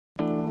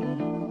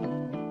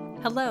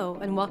Hello,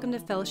 and welcome to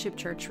Fellowship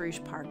Church Rouge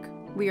Park.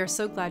 We are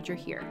so glad you're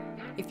here.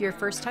 If you're a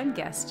first-time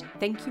guest,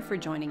 thank you for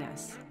joining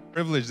us.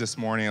 Privilege this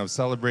morning of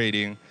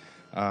celebrating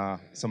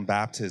some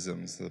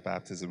baptisms, the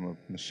baptism of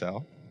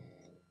Michelle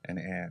and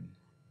Anne.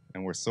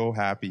 And we're so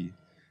happy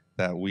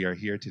that we are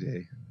here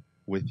today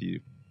with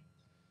you.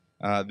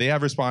 They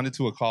have responded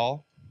to a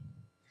call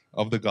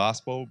of the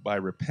gospel by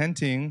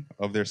repenting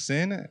of their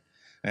sin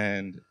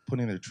and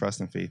putting their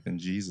trust and faith in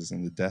Jesus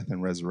and the death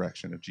and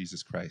resurrection of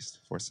Jesus Christ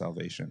for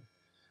salvation.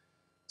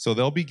 So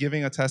they'll be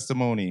giving a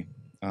testimony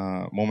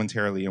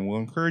momentarily, and we'll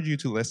encourage you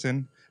to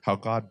listen how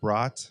God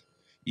brought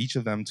each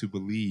of them to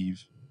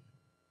believe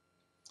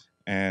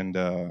and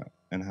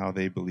how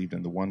they believed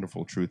in the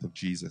wonderful truth of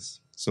Jesus.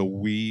 So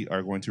we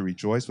are going to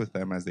rejoice with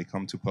them as they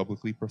come to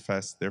publicly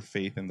profess their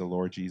faith in the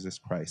Lord Jesus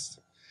Christ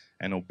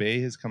and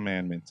obey his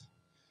commandment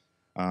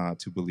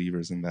to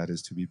believers, and that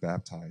is to be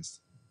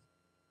baptized.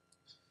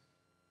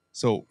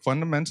 So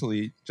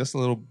fundamentally, just a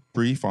little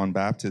brief on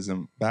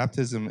baptism.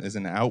 Baptism is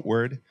an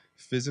outward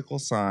physical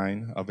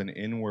sign of an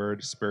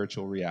inward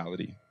spiritual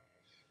reality.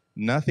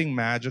 Nothing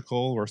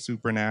magical or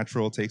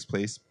supernatural takes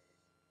place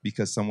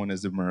because someone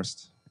is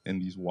immersed in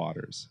these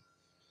waters.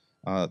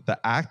 The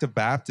act of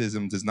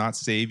baptism does not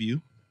save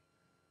you,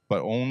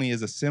 but only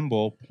is a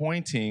symbol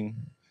pointing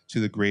to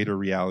the greater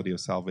reality of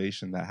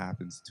salvation that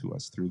happens to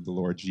us through the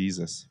Lord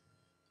Jesus.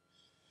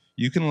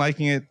 You can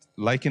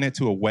liken it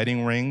to a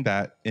wedding ring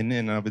that in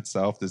and of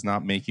itself does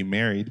not make you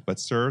married, but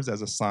serves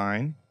as a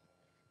sign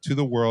to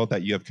the world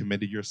that you have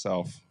committed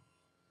yourself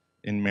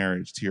in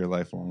marriage to your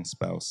lifelong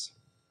spouse.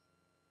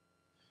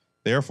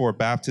 Therefore,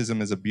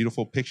 baptism is a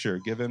beautiful picture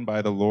given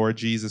by the Lord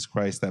Jesus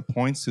Christ that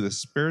points to the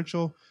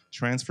spiritual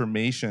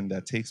transformation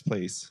that takes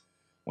place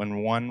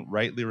when one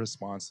rightly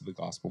responds to the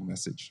gospel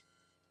message.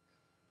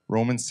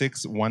 Romans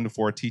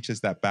 6:1-4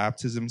 teaches that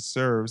baptism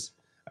serves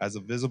as a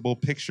visible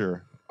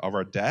picture of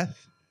our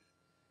death,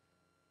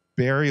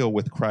 burial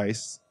with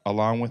Christ,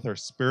 along with our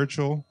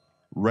spiritual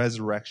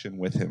resurrection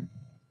with him.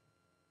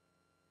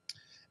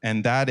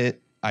 And that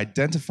it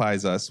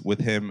identifies us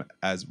with him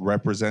as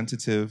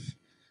representative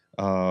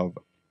of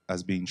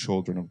as being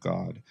children of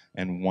God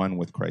and one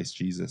with Christ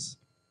Jesus.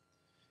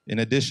 In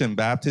addition,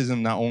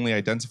 baptism not only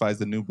identifies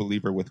the new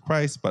believer with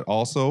Christ, but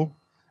also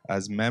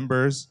as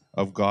members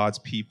of God's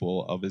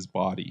people, of his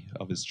body,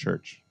 of his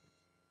church.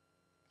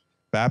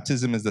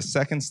 Baptism is the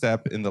second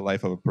step in the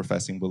life of a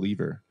professing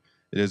believer.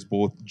 It is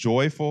both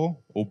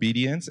joyful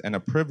obedience and a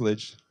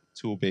privilege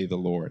to obey the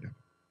Lord.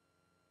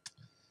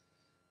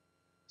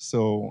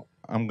 So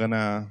I'm going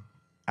to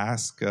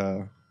ask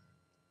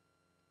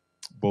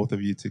both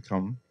of you to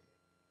come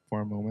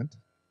for a moment.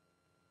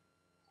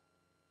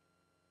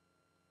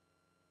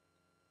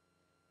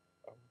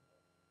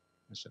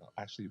 Michelle,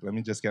 actually, let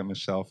me just get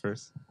Michelle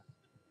first.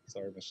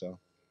 Sorry,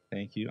 Michelle.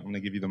 Thank you. I'm going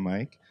to give you the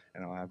mic,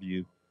 and I'll have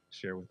you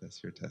share with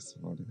us your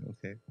testimony,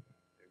 okay?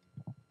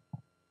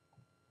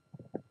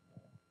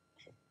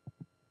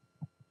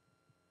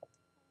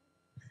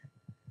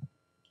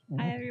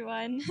 Hi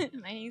everyone,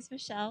 my name is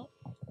Michelle.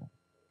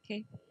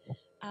 Okay,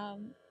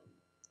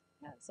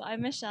 so I'm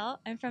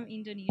Michelle. I'm from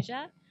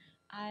Indonesia.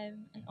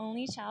 I'm an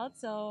only child,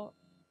 so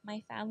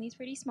my family's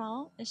pretty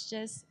small. It's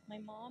just my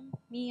mom,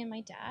 me, and my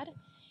dad.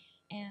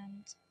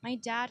 And my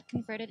dad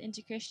converted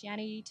into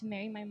Christianity to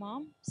marry my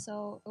mom,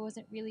 so it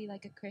wasn't really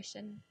like a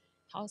Christian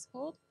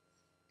household.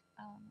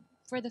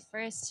 For the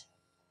first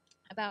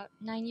about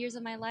 9 years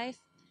of my life,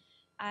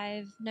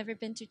 I've never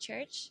been to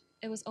church.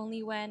 It was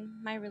only when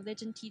my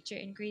religion teacher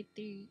in grade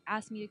 3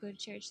 asked me to go to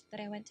church that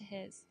I went to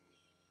his.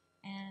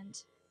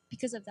 And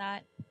because of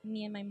that,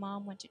 me and my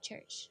mom went to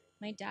church.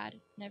 My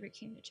dad never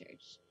came to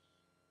church.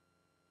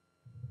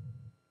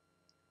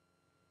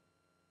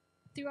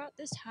 Throughout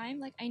this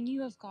time, I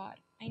knew of God.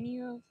 I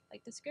knew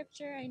of the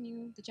scripture. I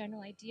knew the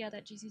general idea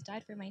that Jesus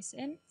died for my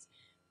sins,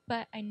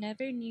 but I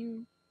never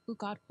knew who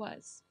God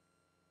was.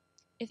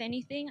 If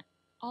anything,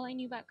 all I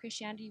knew about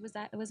Christianity was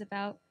that it was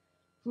about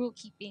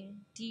rule-keeping,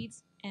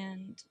 deeds,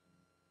 and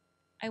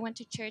I went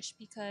to church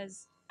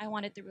because I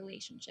wanted the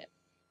relationship.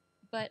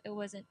 But it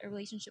wasn't a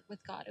relationship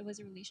with God. It was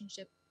a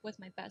relationship with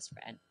my best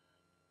friend.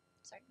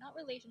 Sorry, not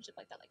relationship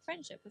like that, like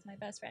friendship with my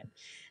best friend.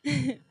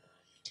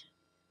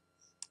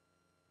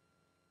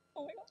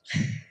 Oh my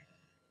gosh.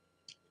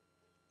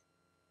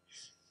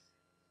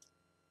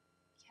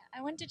 Yeah,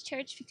 I went to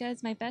church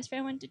because my best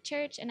friend went to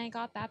church, and I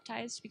got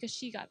baptized because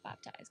she got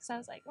baptized. Because I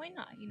was like, why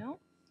not, you know?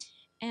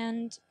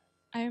 And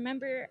I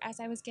remember as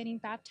I was getting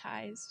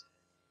baptized,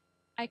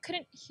 I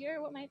couldn't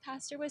hear what my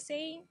pastor was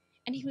saying.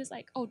 And he was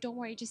like, oh, don't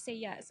worry, just say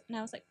yes. And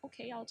I was like,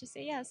 okay, I'll just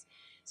say yes.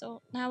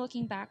 So now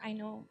looking back, I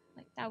know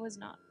that was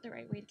not the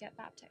right way to get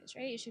baptized,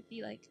 right? It should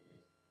be like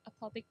a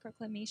public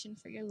proclamation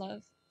for your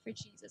love for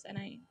Jesus. And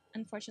I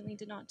unfortunately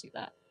did not do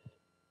that.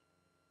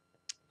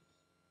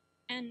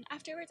 And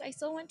afterwards, I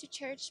still went to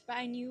church, but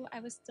I knew I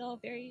was still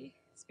very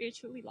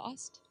spiritually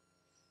lost.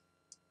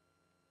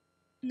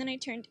 And then I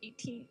turned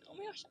 18. Oh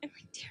my gosh, I'm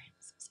right there. I'm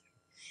so sorry.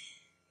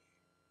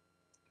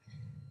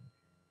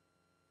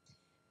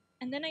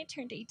 And then I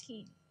turned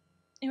 18.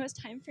 it was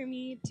time for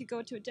me to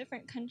go to a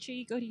different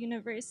country, go to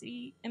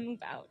university, and move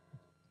out.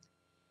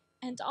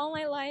 And all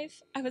my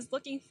life, I was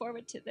looking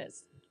forward to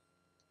this.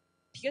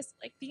 Because,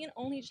 like, being an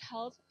only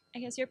child, I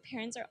guess your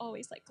parents are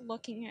always, like,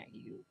 looking at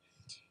you.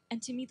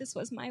 And to me, this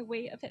was my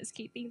way of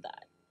escaping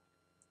that.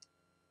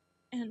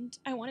 And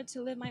I wanted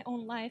to live my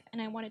own life,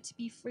 and I wanted to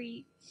be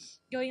free,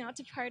 going out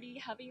to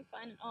party, having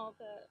fun, and all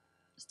the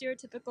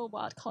stereotypical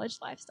wild college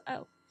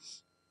lifestyle.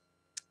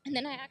 And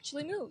then I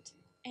actually moved,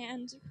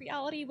 and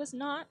reality was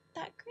not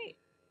that great.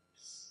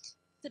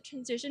 The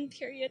transition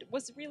period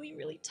was really,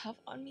 really tough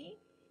on me.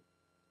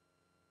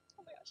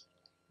 Oh my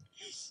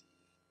gosh.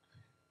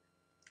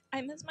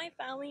 I miss my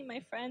family, my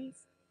friends,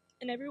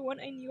 and everyone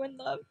I knew and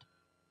loved.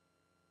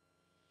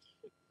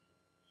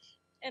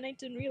 And I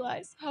didn't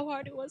realize how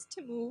hard it was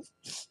to move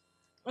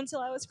until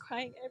I was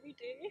crying every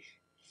day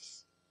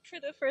for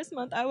the first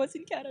month I was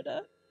in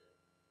Canada.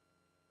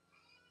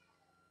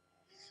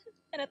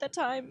 And at the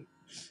time,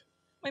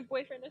 my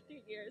boyfriend of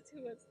 3 years,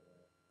 who was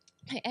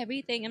my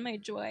everything and my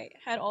joy,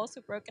 had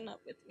also broken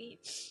up with me,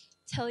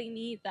 telling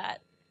me that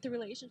the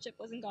relationship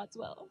wasn't God's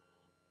will.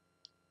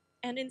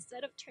 And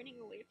instead of turning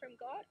away from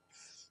God,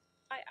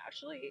 I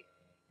actually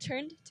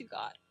turned to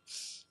God.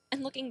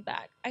 And looking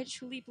back, I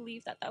truly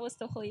believe that that was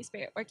the Holy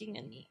Spirit working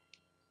in me.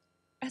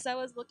 As I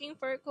was looking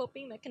for a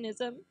coping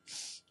mechanism,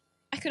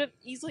 I could have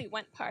easily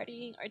went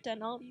partying or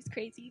done all these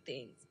crazy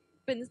things.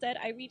 But instead,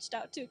 I reached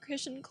out to a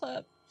Christian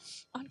club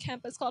on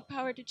campus called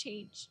Power to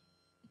Change.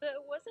 But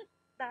it wasn't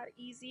that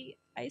easy.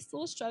 I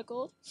still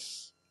struggled.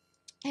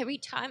 Every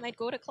time I'd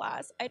go to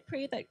class, I'd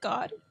pray that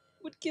God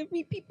would give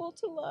me people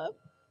to love,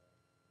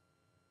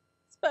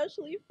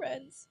 especially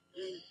friends.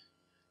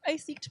 I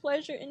seeked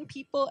pleasure in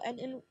people and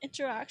in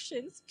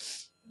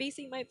interactions,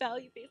 basing my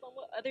value based on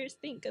what others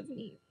think of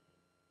me.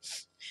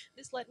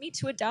 This led me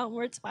to a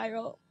downward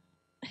spiral,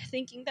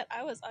 thinking that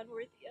I was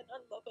unworthy and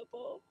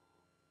unlovable.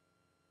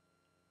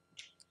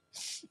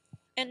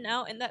 And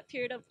now, in that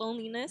period of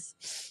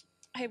loneliness,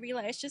 I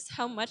realized just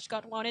how much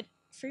God wanted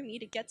for me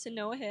to get to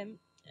know Him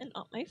and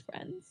not my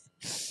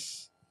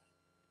friends.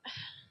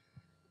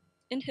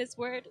 In His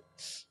Word,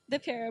 the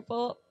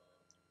parable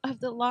of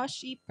the lost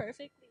sheep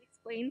perfectly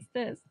explains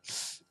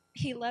this.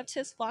 He left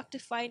His flock to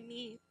find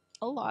me,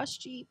 a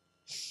lost sheep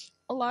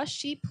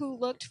who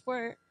looked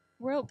for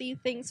worldly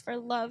things for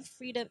love,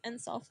 freedom, and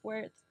self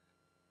worth.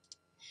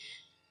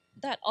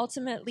 That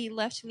ultimately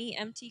left me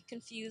empty,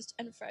 confused,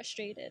 and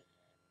frustrated.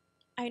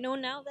 I know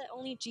now that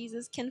only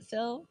Jesus can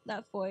fill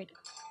that void.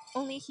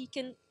 Only He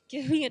can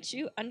give me a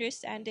true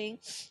understanding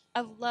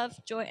of love,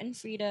 joy, and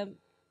freedom.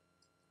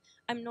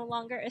 I'm no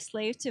longer a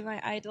slave to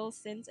my idols,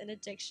 sins, and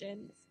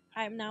addictions.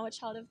 I am now a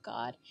child of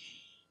God.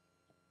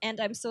 And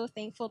I'm so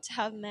thankful to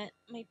have met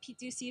my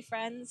P2C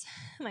friends,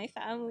 my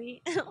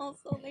family, and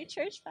also my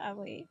church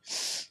family.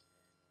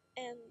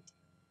 And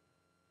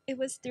it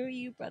was through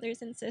you,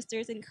 brothers and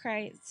sisters in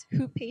Christ,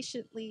 who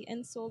patiently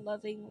and so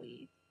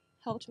lovingly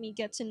helped me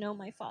get to know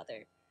my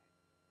Father.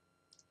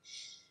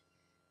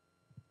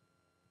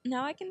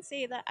 Now I can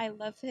say that I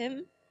love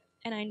Him,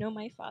 and I know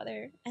my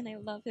Father, and I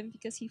love Him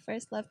because He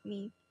first loved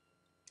me.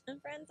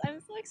 And friends,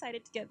 I'm so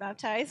excited to get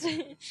baptized.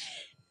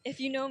 If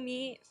you know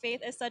me,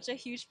 faith is such a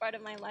huge part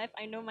of my life.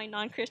 I know my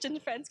non-Christian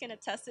friends can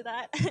attest to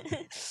that.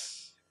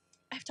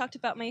 I've talked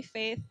about my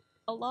faith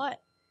a lot,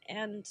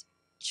 and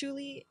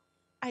truly,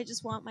 I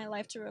just want my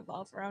life to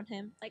revolve around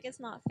Him. Like, it's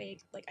not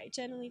fake. Like, I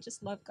genuinely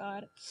just love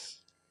God,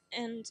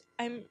 and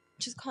I'm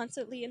just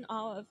constantly in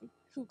awe of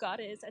who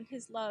God is and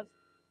His love.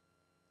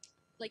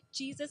 Like,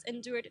 Jesus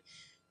endured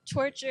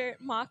torture,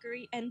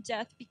 mockery, and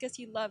death because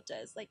He loved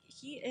us. Like,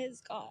 He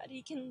is God.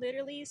 He can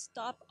literally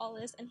stop all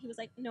this, and He was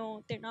like,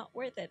 no, they're not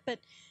worth it. But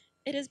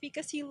it is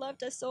because He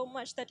loved us so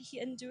much that He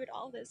endured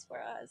all this for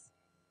us.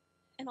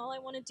 And all I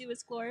want to do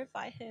is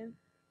glorify Him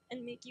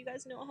and make you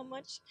guys know how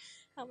much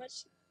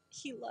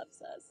He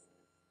loves us.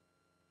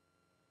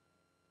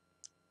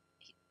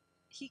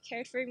 He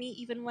cared for me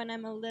even when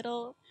I'm a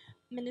little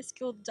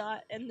minuscule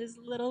dot in this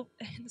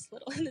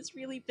in this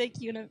really big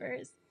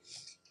universe.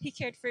 He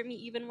cared for me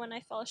even when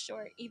I fell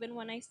short, even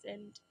when I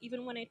sinned,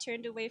 even when I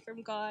turned away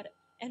from God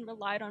and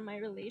relied on my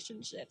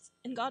relationships.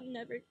 And God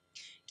never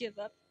gave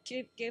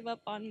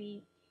up on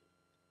me.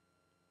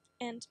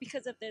 And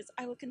because of this,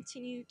 I will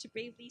continue to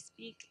bravely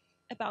speak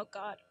about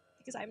God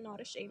because I'm not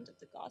ashamed of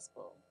the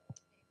gospel.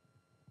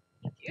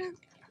 Thank you.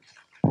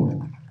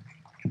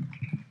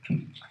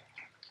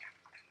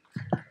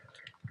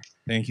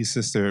 Thank you,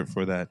 sister,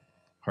 for that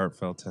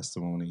heartfelt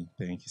testimony.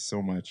 Thank you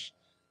so much.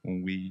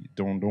 And we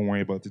don't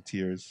worry about the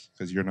tears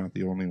because you're not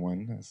the only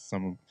one, as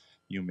some of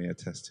you may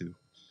attest to.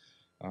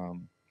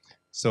 Um,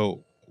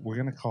 so we're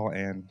gonna call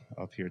Anne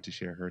up here to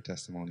share her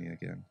testimony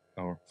again,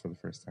 or for the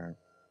first time.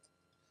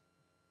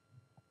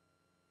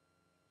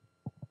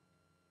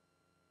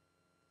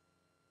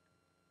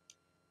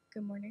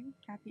 Good morning.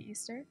 Happy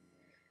Easter.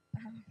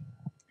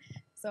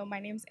 So my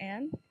name's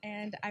Anne,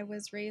 and I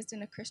was raised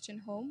in a Christian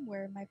home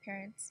where my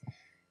parents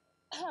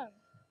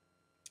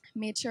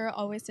made sure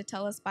always to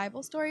tell us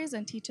Bible stories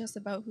and teach us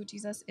about who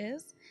Jesus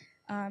is.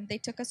 They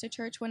took us to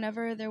church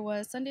whenever there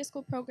was Sunday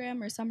school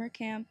program or summer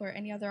camp or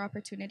any other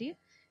opportunity.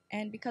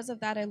 And because of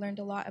that, I learned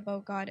a lot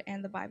about God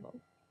and the Bible.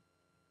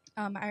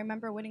 I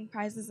remember winning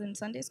prizes in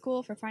Sunday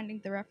school for finding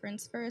the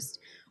reference first,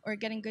 or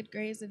getting good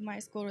grades in my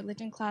school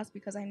religion class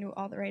because I knew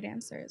all the right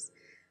answers.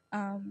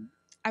 Um,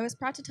 I was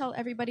proud to tell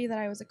everybody that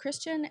I was a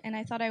Christian, and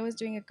I thought I was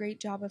doing a great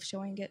job of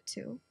showing it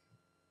too.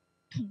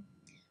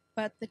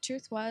 But the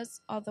truth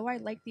was, although I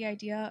liked the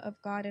idea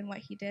of God and what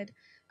He did,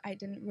 I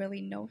didn't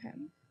really know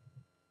Him.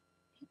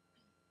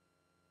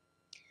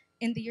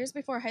 In the years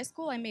before high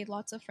school, I made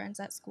lots of friends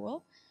at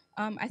school.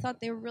 I thought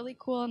they were really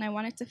cool and I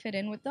wanted to fit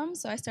in with them,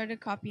 so I started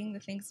copying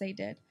the things they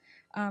did.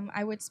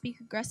 I would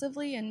speak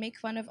aggressively and make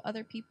fun of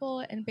other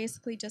people and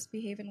basically just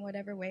behave in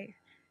whatever way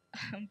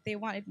they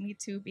wanted me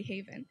to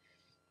behave in.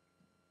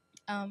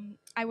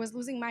 I was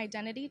losing my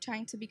identity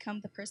trying to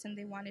become the person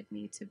they wanted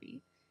me to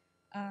be,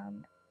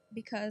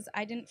 because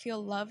I didn't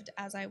feel loved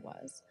as I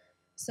was.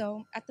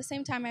 So at the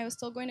same time, I was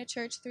still going to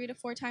church 3 to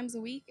 4 times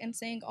a week and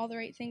saying all the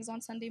right things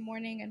on Sunday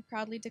morning and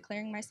proudly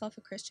declaring myself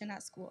a Christian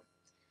at school.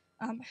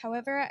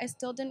 However, I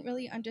still didn't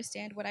really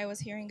understand what I was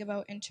hearing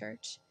about in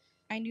church.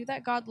 I knew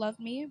that God loved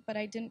me, but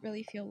I didn't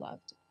really feel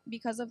loved.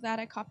 Because of that,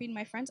 I copied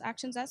my friends'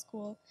 actions at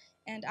school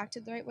and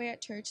acted the right way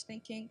at church,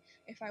 thinking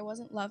if I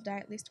wasn't loved, I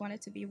at least wanted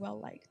to be well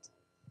liked.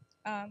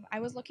 I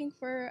was looking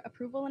for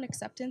approval and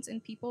acceptance in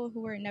people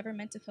who were never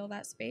meant to fill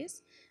that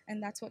space,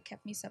 and that's what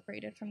kept me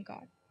separated from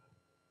God.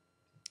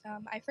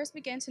 I first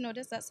began to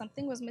notice that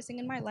something was missing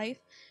in my life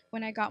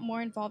when I got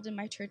more involved in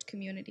my church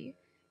community.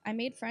 I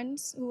made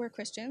friends who were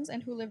Christians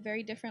and who lived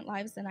very different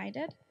lives than I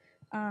did,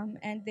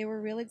 and they were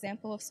a real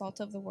example of salt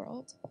of the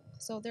world.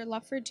 So their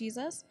love for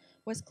Jesus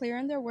was clear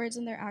in their words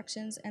and their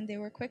actions, and they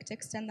were quick to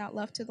extend that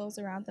love to those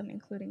around them,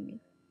 including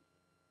me.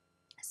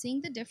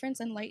 Seeing the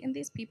difference and light in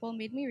these people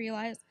made me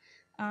realize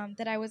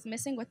that I was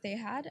missing what they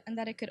had and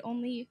that it could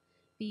only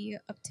be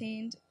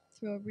obtained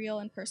through a real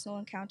and personal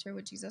encounter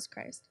with Jesus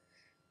Christ.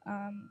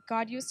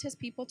 God used his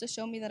people to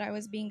show me that I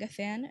was being a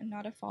fan and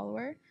not a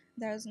follower,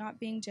 that I was not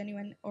being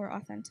genuine or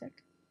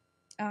authentic.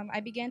 I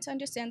began to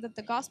understand that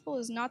the gospel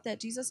is not that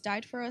Jesus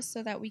died for us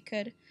so that we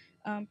could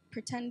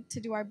pretend to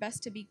do our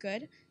best to be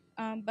good,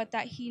 but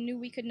that he knew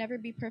we could never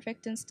be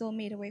perfect and still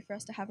made a way for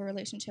us to have a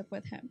relationship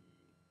with him.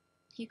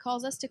 He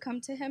calls us to come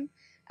to him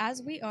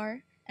as we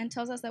are and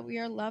tells us that we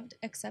are loved,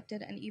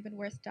 accepted, and even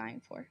worth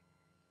dying for.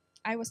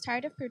 I was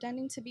tired of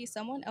pretending to be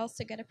someone else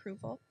to get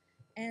approval,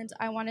 and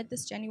I wanted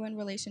this genuine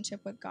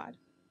relationship with God.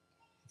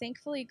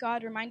 Thankfully,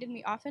 God reminded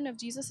me often of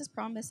Jesus'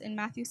 promise in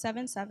Matthew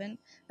 7:7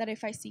 that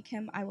if I seek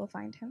him, I will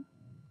find him.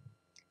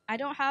 I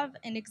don't have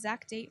an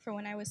exact date for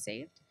when I was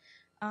saved.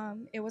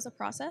 It was a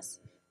process,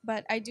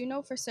 but I do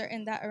know for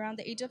certain that around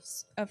the age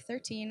of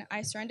 13,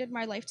 I surrendered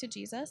my life to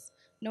Jesus,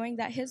 knowing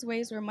that his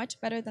ways were much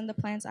better than the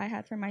plans I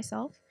had for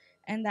myself,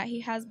 and that he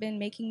has been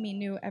making me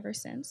new ever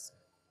since.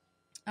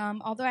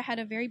 Although I had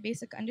a very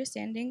basic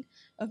understanding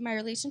of my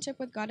relationship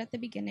with God at the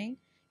beginning,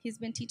 he's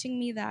been teaching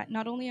me that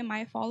not only am I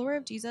a follower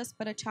of Jesus,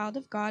 but a child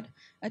of God,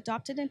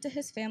 adopted into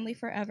his family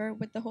forever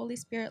with the Holy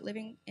Spirit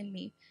living in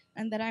me,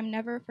 and that I'm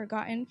never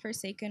forgotten,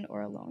 forsaken,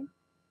 or alone.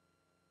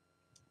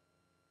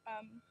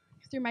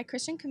 Through my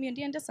Christian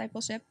community and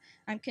discipleship,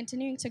 I'm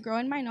continuing to grow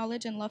in my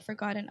knowledge and love for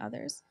God and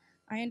others.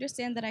 I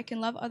understand that I can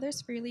love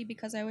others freely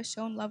because I was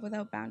shown love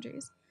without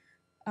boundaries.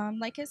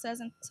 Like it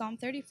says in Psalm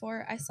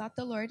 34, I sought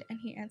the Lord and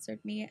he answered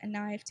me, and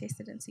now I have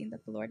tasted and seen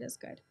that the Lord is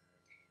good.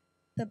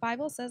 The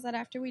Bible says that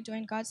after we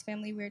join God's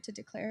family, we are to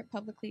declare it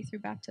publicly through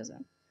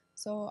baptism.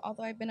 So,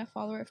 although I've been a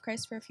follower of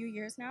Christ for a few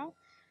years now,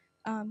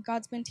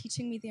 God's been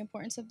teaching me the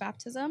importance of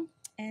baptism,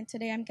 and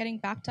today I'm getting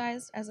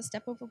baptized as a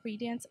step of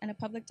obedience and a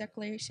public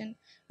declaration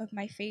of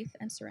my faith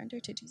and surrender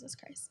to Jesus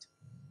Christ.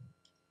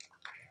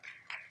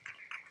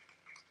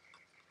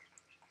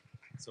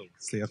 So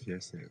stay up here.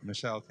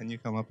 Michelle, can you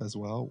come up as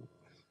well?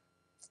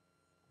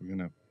 We're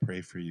going to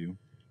pray for you.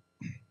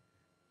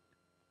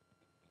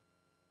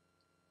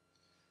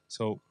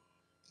 So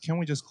can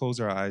we just close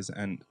our eyes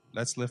and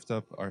let's lift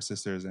up our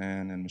sisters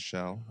Anne and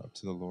Michelle up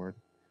to the Lord.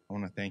 I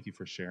want to thank you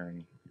for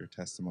sharing your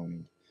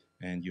testimony,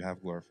 and you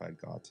have glorified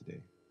God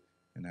today.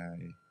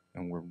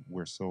 And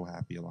we're so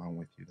happy along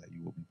with you that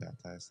you will be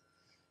baptized.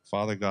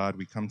 Father God,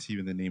 we come to you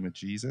in the name of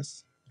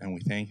Jesus, and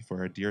we thank you for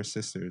our dear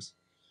sisters,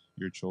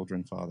 your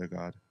children, Father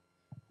God,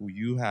 who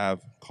you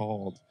have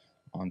called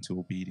onto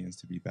obedience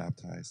to be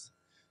baptized.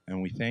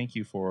 And we thank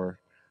you for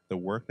the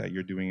work that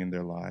you're doing in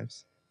their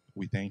lives.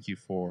 We thank you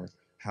for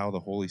how the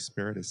Holy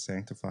Spirit is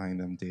sanctifying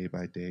them day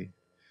by day.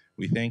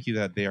 We thank you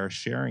that they are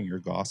sharing your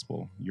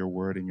gospel, your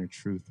word, and your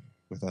truth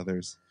with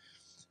others.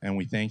 And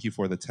we thank you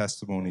for the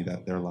testimony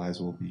that their lives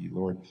will be.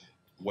 Lord,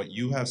 what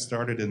you have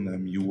started in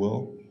them, you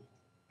will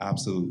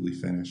absolutely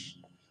finish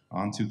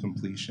on to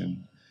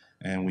completion.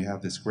 And we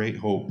have this great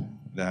hope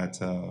that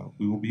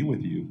we will be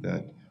with you,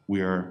 that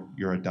we are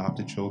your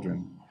adopted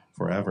children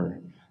forever.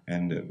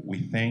 And we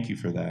thank you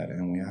for that.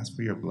 And we ask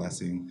for your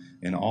blessing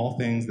in all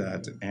things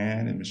that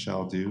Anne and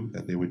Michelle do,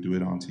 that they would do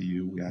it unto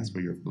you. We ask for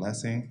your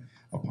blessing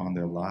upon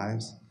their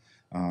lives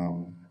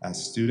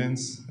as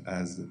students,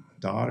 as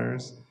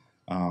daughters,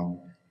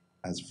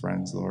 as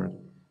friends, Lord.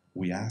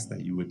 We ask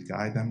that you would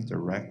guide them,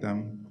 direct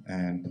them,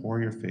 and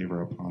pour your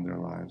favor upon their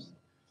lives.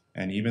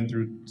 And even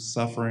through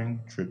suffering,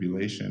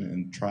 tribulation,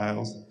 and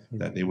trials,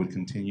 that they would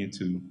continue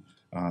to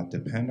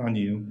depend on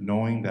you,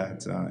 knowing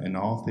that in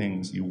all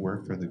things you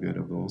work for the good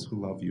of those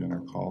who love you and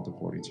are called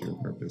according to your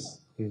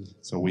purpose.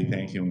 So we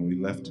thank you and we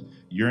lift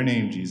your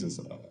name, Jesus,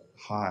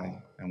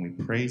 high, and we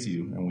praise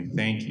you and we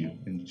thank you.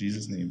 In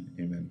Jesus' name,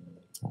 amen.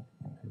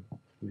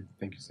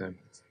 Thank you, Sam.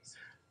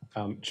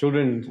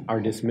 Children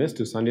are dismissed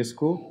to Sunday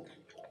school,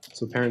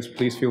 so parents,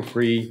 please feel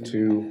free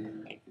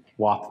to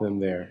walk them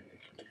there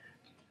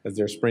as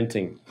they're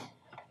sprinting.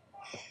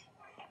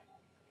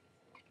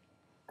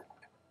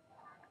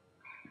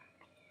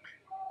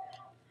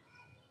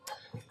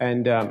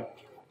 And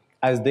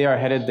as they are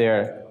headed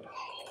there,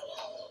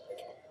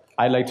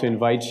 I'd like to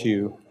invite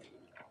you,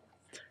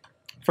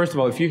 first of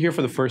all, if you're here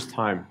for the first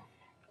time,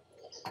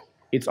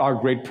 it's our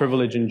great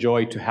privilege and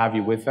joy to have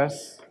you with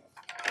us.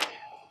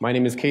 My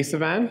name is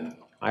Kesavan.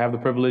 I have the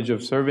privilege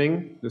of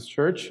serving this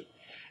church,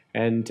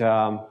 and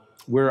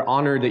we're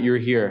honored that you're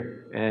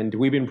here. And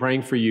we've been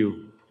praying for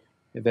you,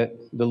 that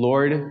the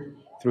Lord,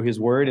 through His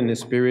Word and His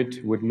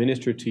Spirit, would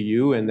minister to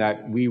you, and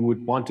that we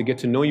would want to get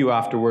to know you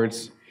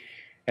afterwards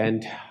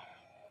and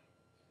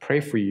pray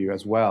for you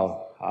as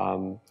well. I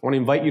want to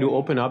invite you to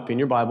open up in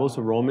your Bibles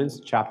to Romans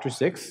chapter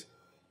 6.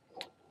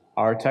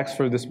 Our text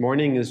for this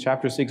morning is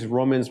chapter 6,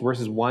 Romans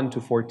verses 1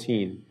 to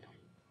 14.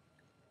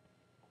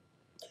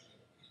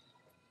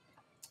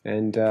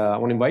 And I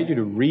want to invite you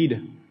to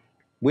read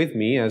with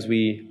me as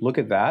we look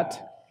at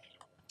that.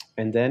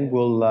 And then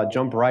we'll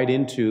jump right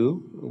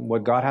into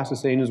what God has to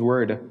say in His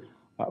Word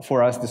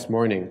for us this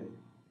morning.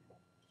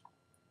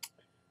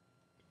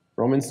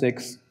 Romans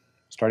 6,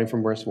 starting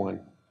from verse 1.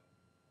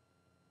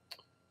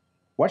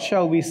 What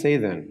shall we say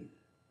then?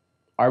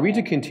 Are we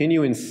to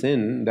continue in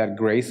sin that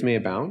grace may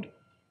abound?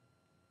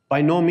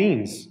 By no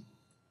means.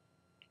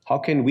 How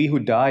can we who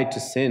died to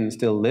sin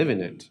still live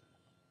in it?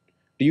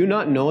 Do you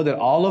not know that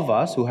all of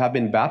us who have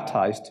been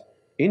baptized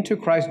into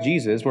Christ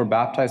Jesus were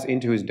baptized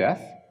into His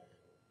death?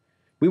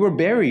 We were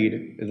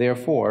buried,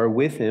 therefore,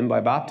 with Him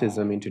by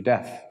baptism into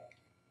death,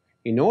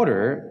 in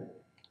order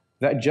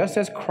that just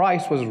as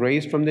Christ was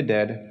raised from the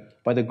dead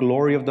by the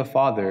glory of the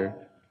Father,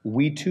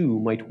 we too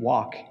might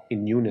walk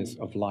in newness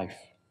of life.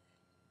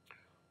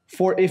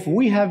 For if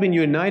we have been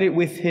united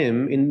with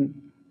Him in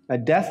a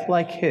death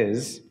like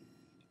His,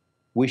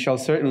 we shall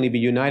certainly be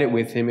united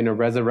with Him in a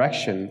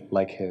resurrection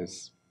like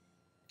His.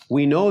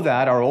 We know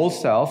that our old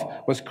self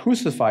was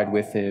crucified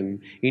with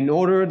Him in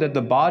order that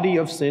the body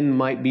of sin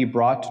might be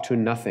brought to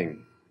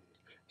nothing,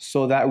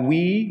 so that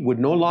we would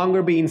no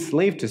longer be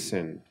enslaved to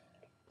sin.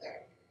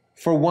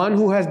 For one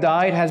who has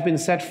died has been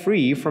set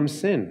free from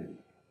sin.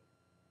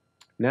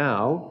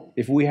 Now,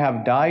 if we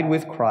have died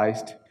with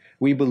Christ,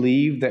 we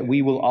believe that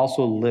we will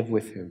also live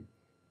with Him.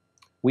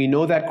 We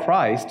know that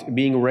Christ,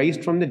 being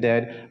raised from the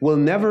dead, will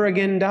never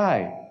again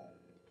die.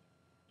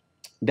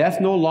 Death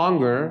no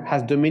longer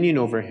has dominion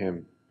over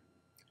Him.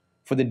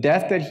 For the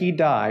death that He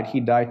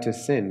died to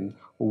sin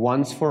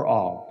once for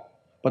all.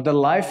 But the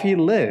life He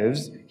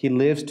lives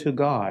to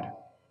God.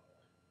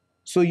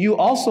 So you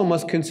also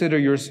must consider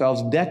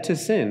yourselves dead to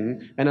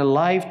sin and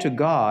alive to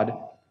God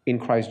in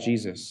Christ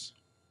Jesus.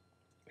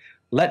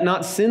 Let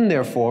not sin,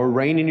 therefore,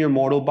 reign in your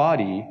mortal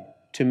body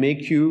to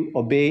make you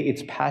obey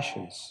its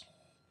passions.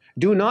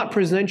 Do not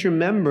present your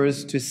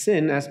members to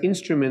sin as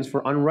instruments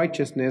for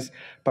unrighteousness,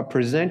 but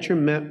present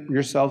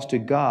yourselves to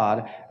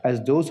God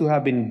as those who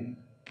have been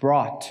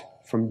brought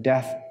from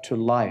death to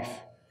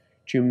life,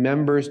 to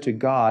members to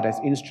God as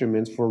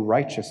instruments for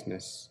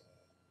righteousness.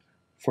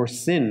 For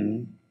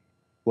sin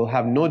will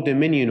have no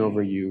dominion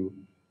over you,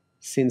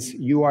 since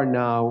you are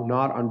now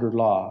not under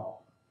law,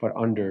 but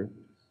under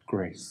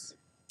grace.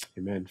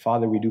 Amen.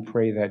 Father, we do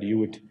pray that you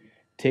would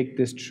take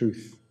this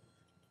truth,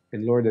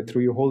 and Lord, that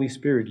through your Holy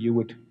Spirit, you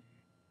would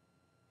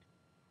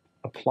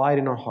apply it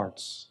in our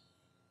hearts,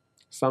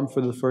 some for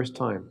the first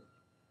time,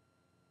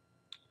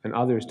 and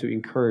others to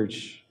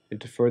encourage and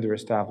to further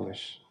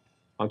establish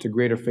unto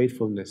greater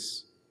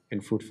faithfulness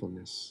and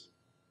fruitfulness.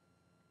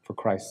 For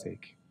Christ's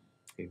sake.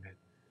 Amen.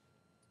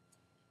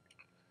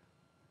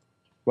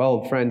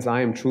 Well, friends,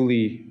 I am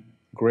truly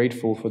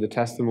grateful for the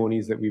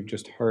testimonies that we've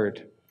just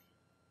heard.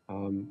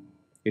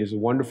 It is a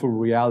wonderful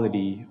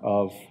reality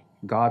of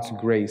God's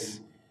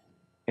grace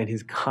and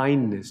His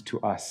kindness to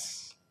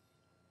us.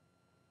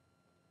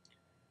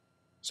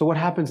 So what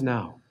happens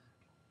now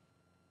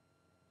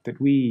that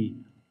we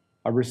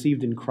are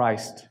received in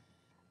Christ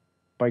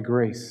by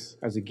grace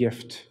as a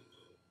gift?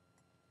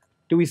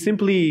 Do we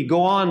simply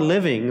go on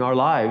living our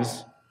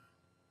lives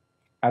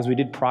as we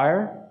did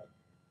prior?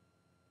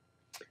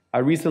 I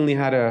recently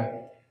had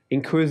an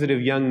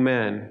inquisitive young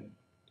man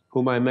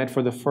whom I met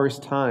for the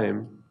first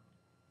time.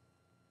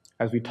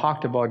 As we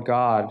talked about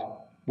God,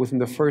 within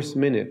the first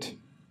minute,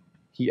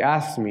 he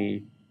asked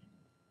me,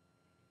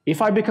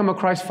 if I become a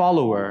Christ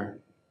follower,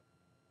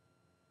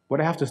 would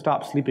I have to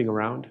stop sleeping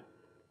around?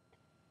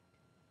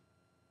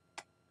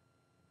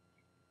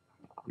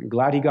 I'm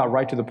glad he got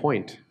right to the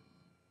point.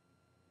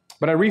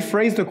 But I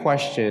rephrased the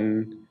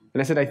question,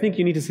 and I said, I think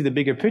you need to see the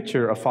bigger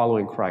picture of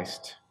following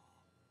Christ.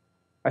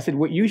 I said,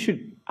 what you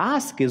should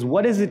ask is,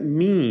 what does it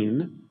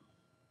mean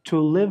to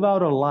live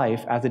out a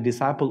life as a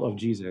disciple of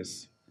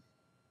Jesus?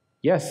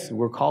 Yes,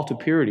 we're called to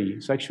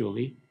purity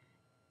sexually,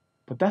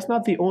 but that's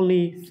not the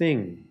only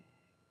thing.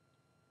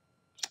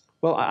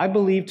 Well, I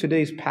believe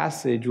today's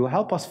passage will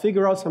help us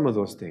figure out some of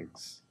those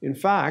things. In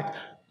fact,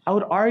 I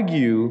would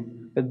argue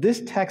that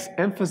this text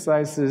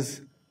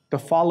emphasizes the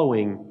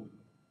following,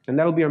 and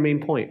that'll be our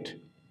main point.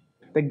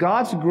 That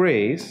God's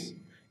grace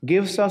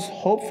gives us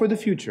hope for the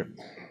future.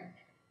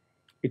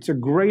 It's a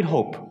great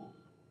hope,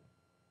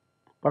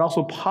 but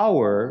also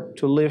power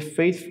to live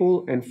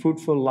faithful and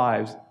fruitful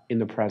lives in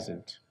the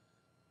present.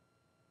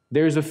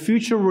 There's a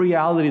future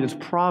reality that's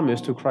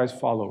promised to Christ's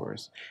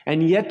followers,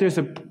 and yet there's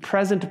a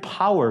present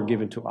power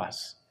given to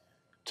us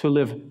to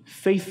live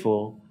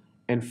faithful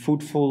and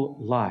fruitful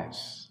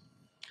lives.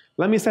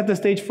 Let me set the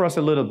stage for us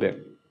a little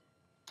bit.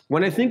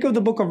 When I think of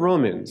the book of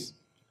Romans,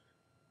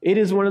 it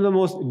is one of the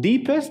most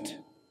deepest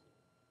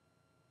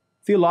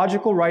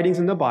theological writings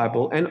in the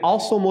Bible and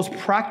also most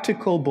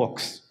practical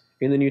books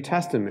in the New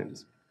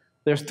Testament.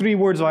 There's three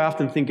words I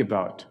often think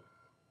about,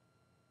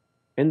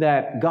 and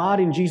that God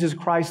in Jesus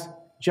Christ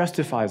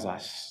justifies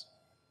us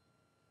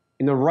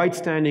in the right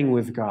standing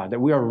with God, that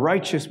we are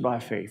righteous by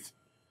faith.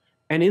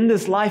 And in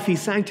this life, He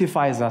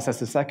sanctifies us, as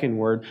the second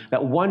word,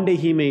 that one day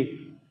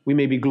we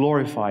may be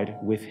glorified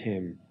with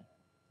Him.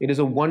 It is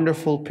a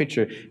wonderful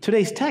picture.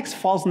 Today's text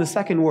falls in the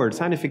second word,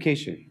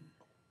 sanctification.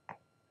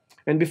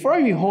 And before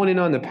I hone in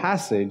on the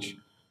passage,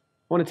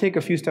 I want to take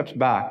a few steps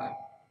back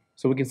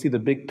so we can see the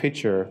big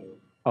picture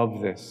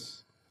of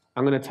this.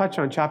 I'm going to touch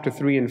on chapter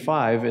 3 and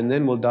 5, and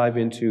then we'll dive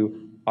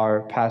into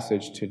our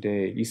passage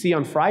today. You see,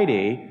 on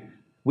Friday,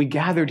 we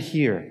gathered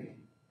here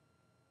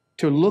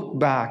to look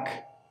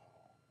back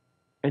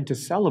and to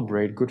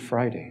celebrate Good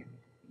Friday.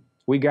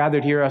 We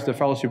gathered here as the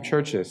fellowship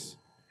churches,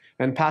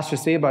 and Pastor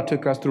Seba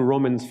took us through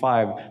Romans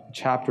 5, the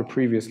chapter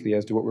previously,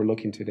 as to what we're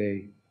looking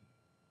today.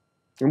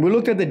 And we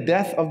looked at the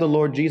death of the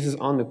Lord Jesus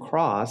on the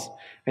cross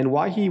and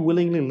why He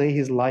willingly laid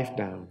His life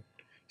down.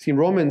 See, in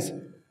Romans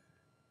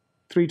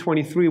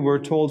 3:23, we're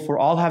told, "For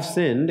all have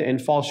sinned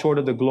and fall short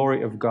of the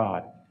glory of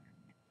God."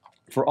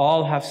 For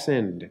all have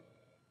sinned.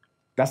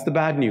 That's the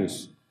bad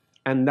news.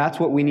 And that's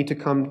what we need to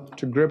come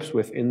to grips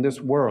with in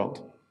this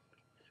world.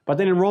 But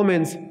then in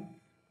Romans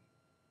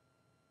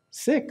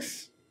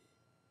 5,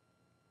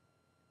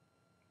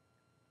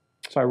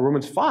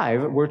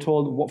 we're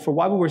told, for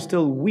while we were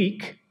still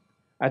weak,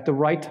 at the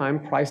right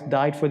time, Christ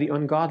died for the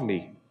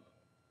ungodly.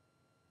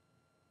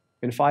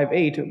 In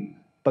 5:8,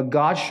 but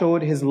God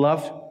showed His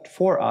love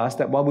for us,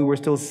 that while we were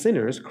still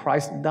sinners,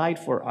 Christ died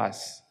for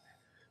us.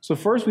 So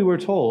first we were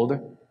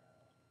told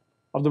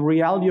of the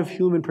reality of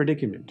human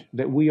predicament,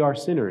 that we are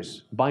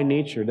sinners by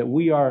nature, that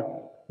we are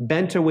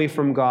bent away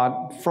from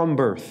God from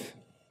birth.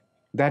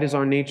 That is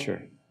our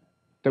nature.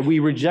 That we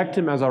reject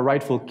Him as our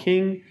rightful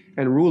King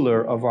and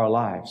ruler of our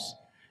lives.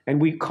 And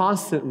we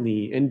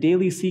constantly and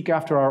daily seek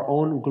after our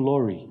own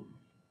glory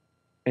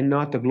and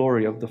not the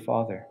glory of the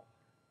Father.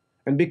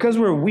 And because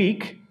we're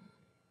weak,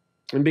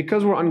 and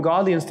because we're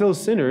ungodly and still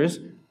sinners,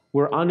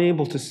 we're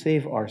unable to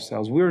save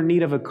ourselves. We're in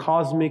need of a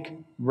cosmic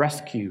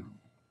rescue.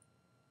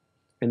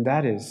 And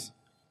that is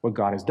what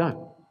God has done.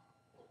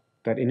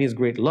 That in His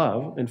great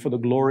love and for the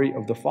glory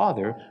of the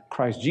Father,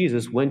 Christ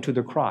Jesus went to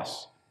the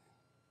cross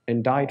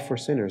and died for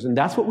sinners. And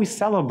that's what we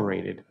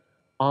celebrated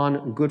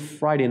on Good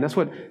Friday. And that's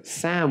what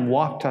Sam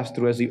walked us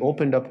through as he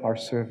opened up our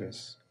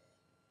service.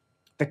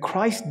 That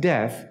Christ's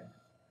death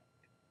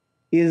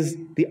is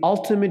the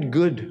ultimate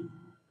good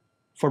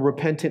for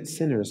repentant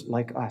sinners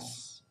like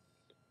us.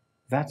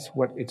 That's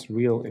what it's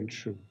real and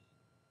true.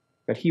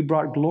 That He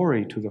brought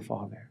glory to the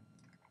Father.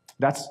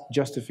 That's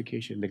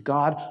justification. That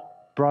God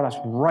brought us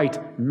right,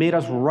 made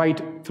us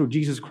right through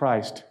Jesus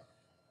Christ.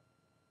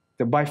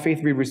 That by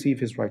faith we receive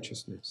His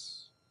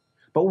righteousness.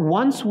 But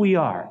once we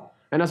are,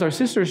 and as our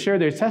sisters share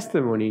their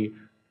testimony,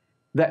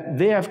 that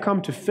they have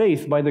come to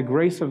faith by the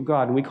grace of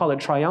God, and we call it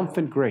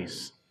triumphant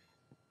grace,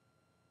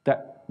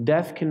 that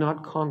death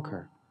cannot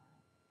conquer.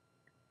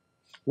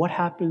 What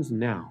happens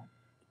now?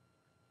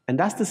 And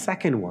that's the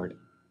second word,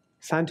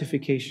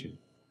 sanctification.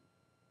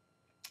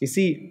 You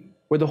see,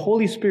 where the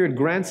Holy Spirit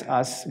grants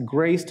us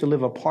grace to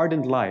live a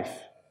pardoned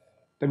life,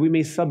 that we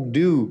may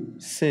subdue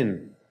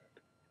sin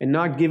and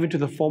not give into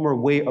the former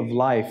way of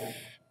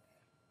life.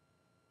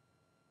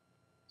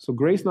 So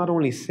grace not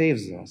only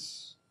saves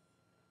us,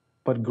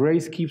 but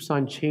grace keeps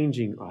on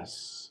changing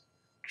us,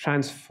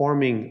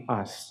 transforming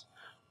us.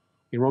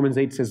 In Romans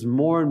 8 it says,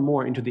 more and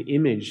more into the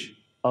image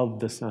of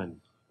the Son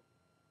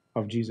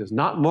of Jesus.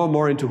 Not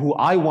more into who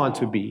I want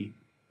to be,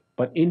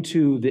 but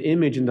into the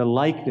image and the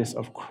likeness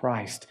of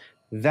Christ.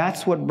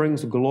 That's what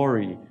brings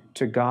glory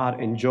to God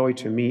and joy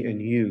to me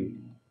and you.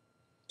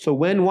 So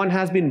when one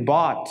has been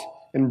bought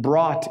and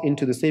brought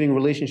into the saving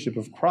relationship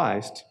of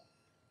Christ,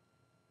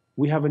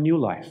 we have a new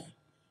life.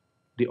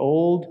 The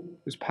old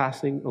is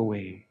passing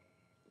away.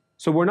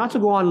 So we're not to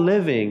go on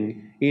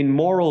living in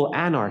moral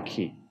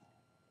anarchy.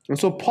 And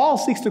so Paul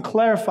seeks to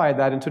clarify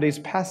that in today's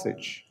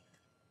passage,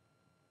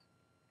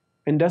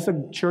 and does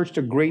the church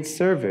a great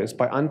service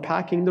by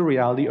unpacking the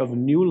reality of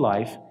new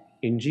life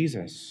in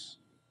Jesus.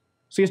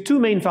 So he has two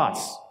main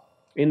thoughts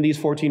in these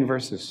 14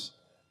 verses.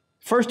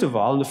 First of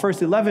all, in the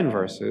first 11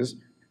 verses,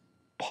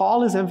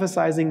 Paul is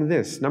emphasizing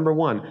this. Number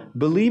one,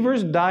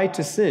 believers die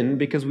to sin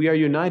because we are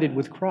united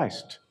with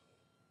Christ.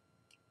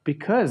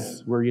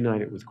 Because we're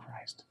united with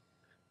Christ,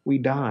 we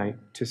die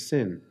to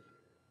sin.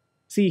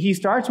 See, he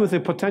starts with a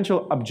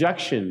potential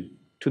objection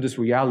to this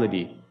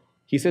reality.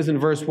 He says in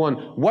verse 1,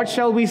 "What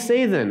shall we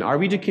say then? Are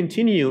we to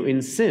continue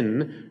in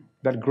sin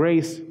that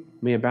grace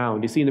may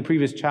abound?" You see, in the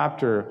previous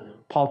chapter,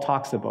 Paul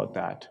talks about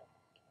that.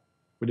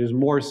 Where there's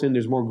more sin,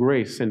 there's more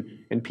grace.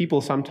 And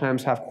people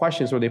sometimes have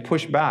questions or they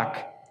push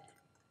back.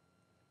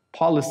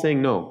 Paul is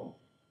saying no.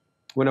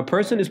 When a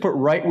person is put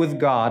right with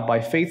God by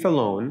faith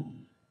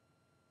alone,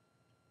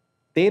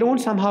 they don't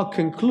somehow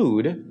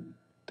conclude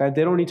that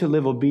they don't need to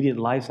live obedient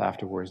lives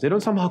afterwards. They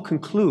don't somehow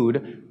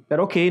conclude that,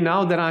 okay,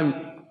 now that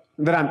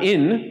I'm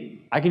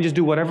in, I can just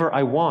do whatever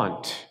I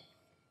want.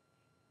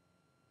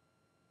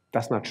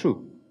 That's not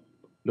true.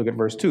 Look at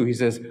verse 2. He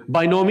says,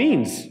 "By no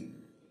means.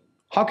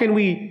 How can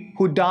we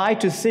who die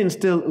to sin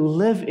still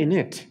live in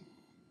it?"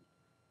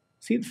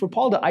 See, for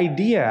Paul, the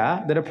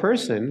idea that a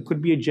person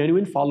could be a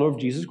genuine follower of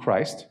Jesus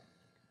Christ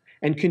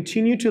and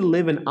continue to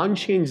live an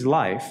unchanged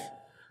life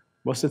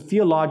was a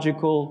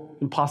theological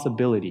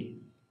impossibility.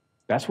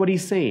 That's what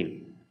he's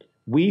saying.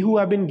 We who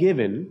have been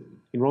given,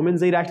 in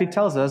Romans 8 actually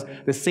tells us,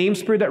 the same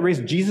Spirit that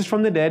raised Jesus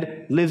from the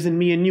dead lives in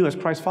me and you as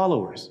Christ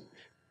followers.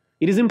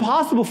 It is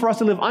impossible for us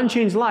to live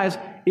unchanged lives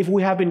if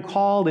we have been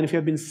called and if we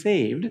have been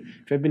saved,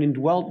 if we have been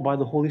indwelt by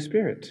the Holy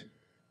Spirit.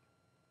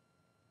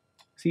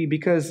 See,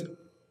 because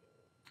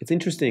it's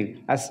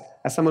interesting, as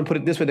someone put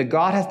it this way, that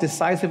God has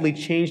decisively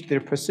changed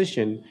their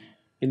position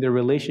in their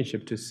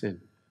relationship to sin.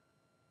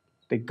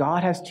 That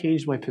God has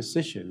changed my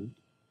position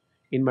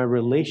in my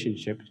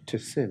relationship to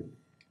sin.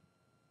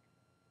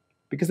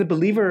 Because the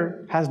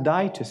believer has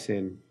died to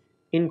sin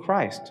in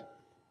Christ.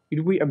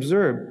 It we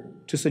observe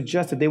to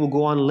suggest that they will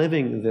go on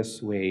living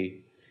this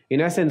way. In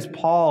essence,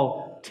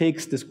 Paul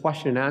takes this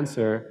question and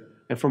answer,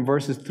 and from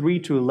verses 3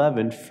 to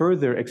 11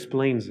 further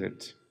explains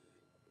it.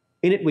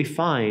 In it we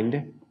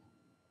find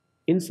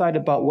insight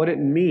about what it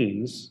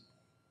means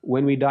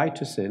when we die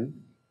to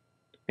sin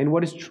and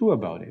what is true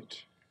about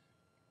it.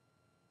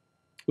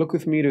 Look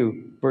with me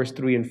to verse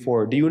 3 and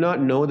 4. "Do you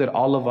not know that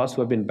all of us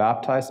who have been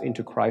baptized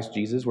into Christ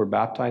Jesus were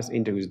baptized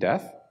into his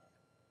death?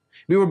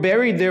 We were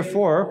buried,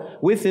 therefore,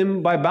 with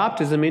him by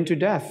baptism into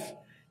death,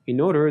 in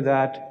order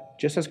that,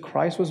 just as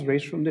Christ was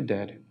raised from the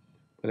dead,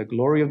 by the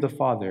glory of the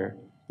Father,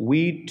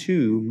 we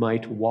too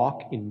might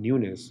walk in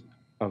newness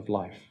of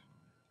life."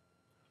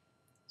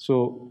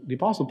 So the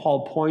Apostle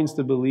Paul points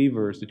the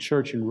believers, the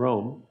church in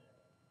Rome,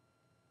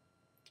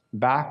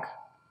 back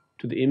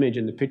to the image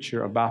and the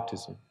picture of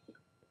baptism,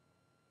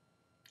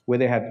 where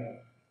they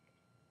had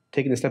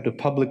taken the step to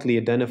publicly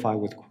identify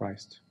with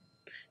Christ.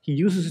 He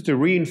uses it to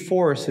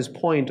reinforce his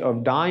point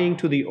of dying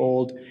to the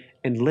old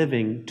and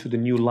living to the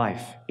new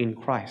life in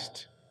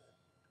Christ.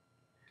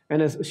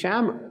 And as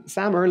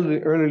Sam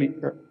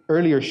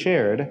earlier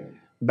shared,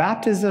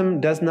 baptism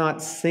does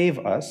not save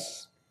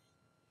us,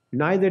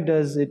 neither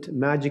does it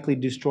magically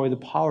destroy the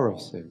power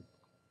of sin.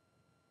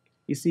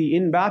 You see,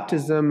 in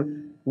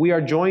baptism, we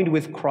are joined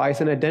with Christ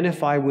and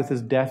identify with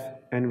his death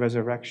and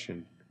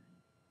resurrection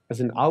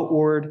as an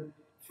outward,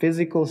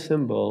 physical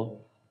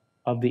symbol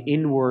of the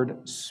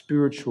inward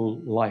spiritual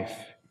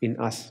life in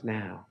us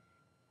now.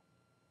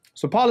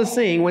 So Paul is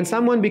saying when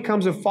someone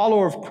becomes a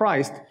follower of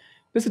Christ,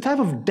 there's a type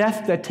of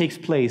death that takes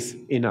place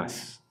in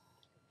us.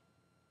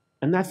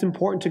 And that's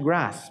important to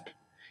grasp.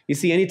 You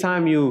see,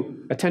 anytime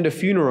you attend a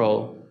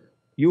funeral,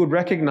 you would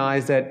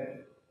recognize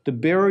that the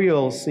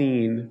burial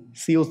scene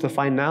seals the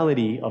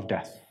finality of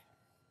death.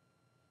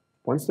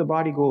 Once the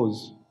body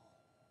goes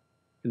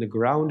and the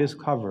ground is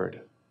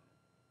covered,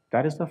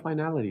 that is the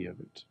finality of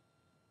it.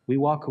 We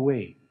walk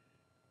away,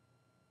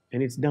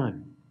 and it's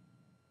done.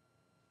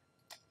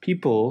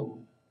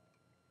 People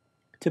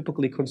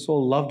typically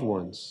console loved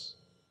ones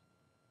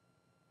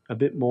a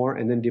bit more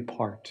and then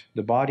depart.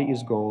 The body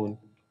is gone,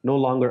 no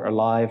longer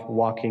alive,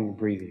 walking,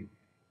 breathing.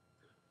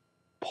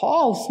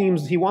 Paul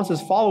seems he wants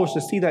his followers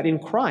to see that in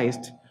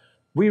Christ,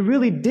 we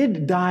really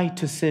did die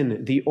to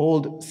sin, the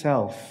old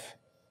self.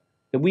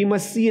 That we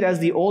must see it as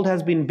the old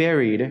has been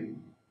buried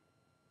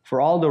for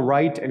all the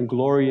right and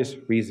glorious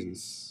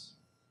reasons.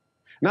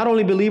 Not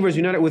only believers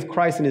united with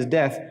Christ in his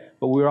death,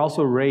 but we are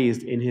also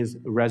raised in his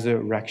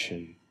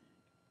resurrection.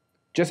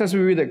 Just as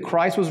we read that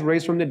Christ was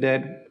raised from the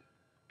dead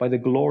by the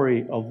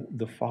glory of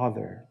the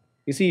Father.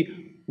 You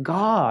see,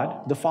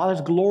 God, the Father,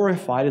 is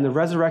glorified in the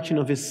resurrection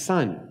of his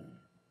Son.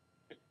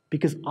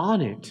 Because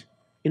on it,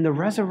 in the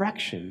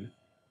resurrection,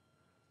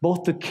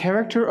 both the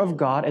character of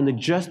God and the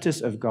justice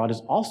of God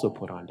is also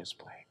put on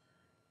display.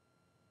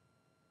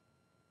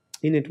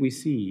 In it we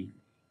see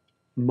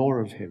more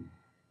of him,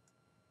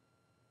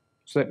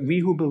 so that we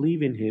who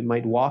believe in him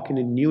might walk in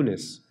a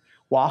newness.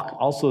 Walk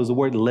also is the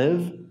word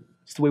live,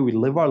 It's the way we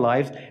live our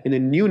lives in the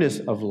newness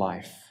of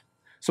life.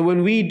 So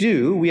when we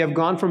do, we have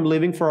gone from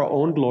living for our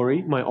own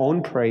glory, my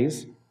own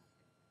praise,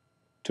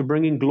 to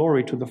bringing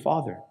glory to the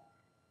Father,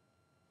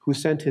 who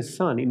sent his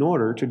Son in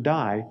order to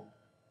die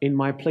in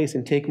my place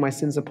and take my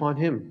sins upon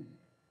him.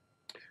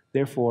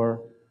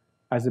 Therefore,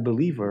 as a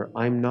believer,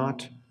 I'm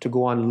not to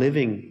go on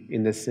living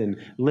in this sin,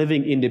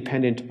 living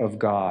independent of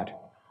God,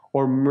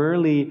 or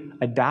merely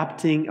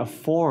adapting a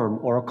form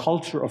or a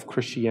culture of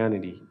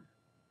Christianity,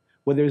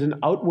 where there's an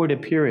outward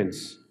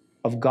appearance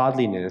of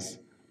godliness,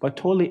 but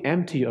totally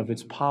empty of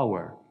its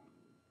power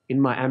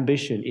in my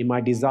ambition, in my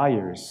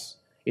desires,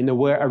 in the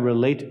way I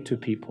relate to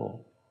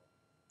people.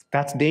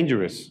 That's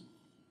dangerous.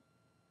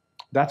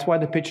 That's why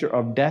the picture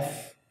of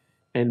death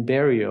and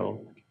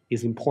burial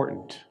is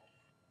important.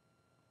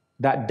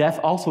 That death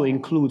also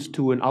includes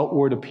to an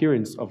outward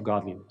appearance of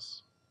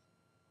godliness,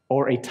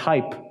 or a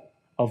type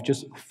of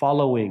just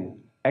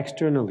following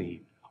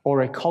externally,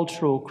 or a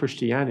cultural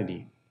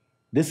Christianity.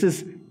 This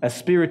is a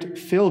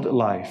spirit-filled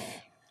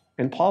life,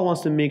 and Paul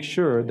wants to make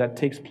sure that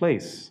takes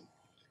place.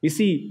 You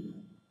see,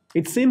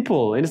 it's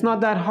simple, and it's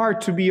not that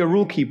hard to be a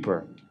rule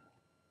keeper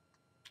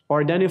or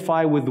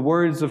identify with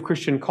words of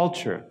Christian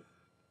culture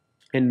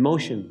and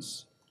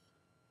motions.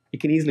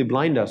 It can easily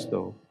blind us,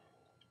 though,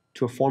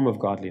 to a form of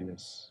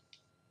godliness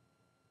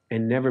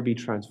and never be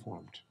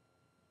transformed.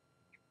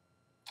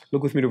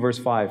 Look with me to verse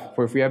 5.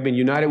 For if we have been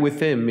united with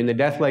him in a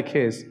death like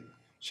his,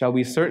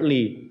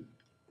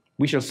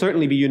 we shall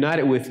certainly be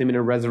united with him in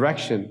a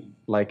resurrection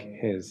like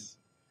his.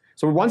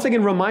 So we're once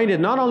again reminded,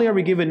 not only are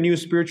we given new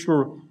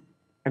spiritual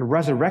and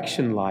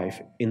resurrection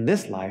life in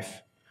this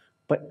life,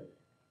 but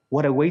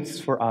what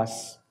awaits for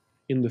us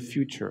in the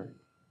future,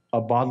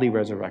 a bodily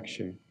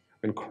resurrection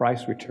when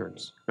Christ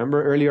returns.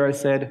 Remember earlier I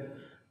said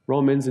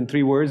Romans in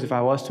 3 words, if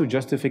I was to: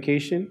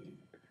 justification,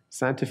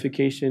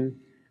 sanctification,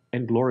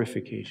 and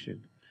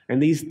glorification.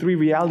 And these 3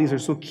 realities are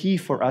so key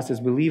for us as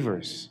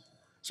believers.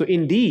 So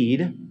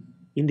indeed,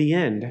 in the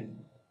end,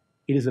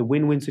 it is a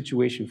win-win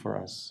situation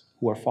for us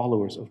who are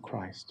followers of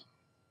Christ.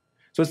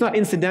 So it's not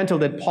incidental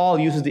that Paul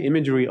uses the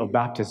imagery of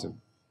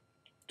baptism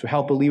to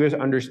help believers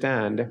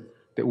understand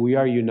that we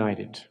are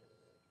united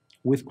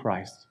with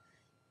Christ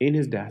in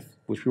his death,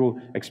 which we will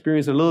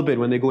experience a little bit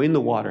when they go in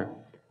the water,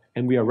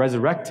 and we are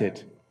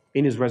resurrected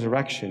in his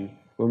resurrection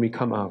when we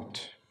come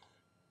out.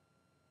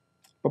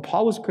 But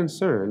Paul was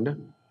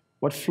concerned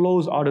what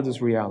flows out of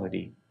this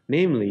reality,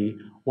 namely,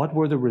 what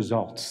were the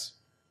results?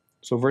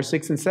 So verse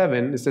 6 and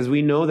 7, it says,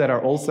 we know that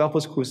our old self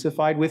was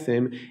crucified with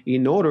him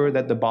in order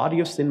that the body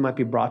of sin might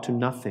be brought to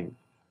nothing,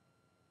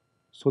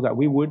 so that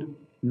we would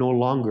no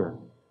longer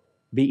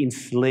be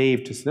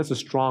enslaved to sin. That's a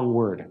strong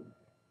word,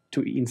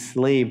 to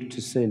enslaved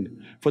to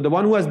sin. For the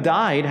one who has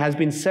died has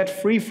been set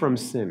free from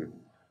sin.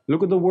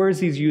 Look at the words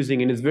he's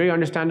using, and it's very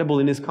understandable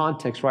in his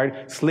context,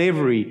 right?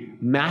 Slavery,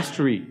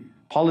 mastery.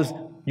 Paul is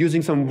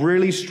using some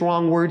really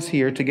strong words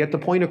here to get the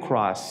point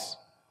across.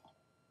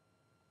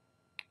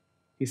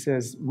 He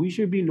says, we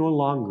should be no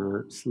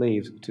longer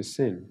slaves to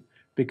sin,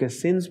 because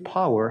sin's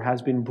power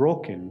has been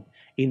broken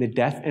in the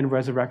death and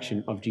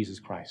resurrection of Jesus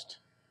Christ.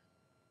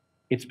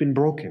 It's been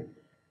broken.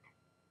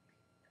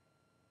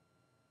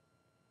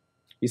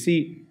 You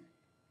see,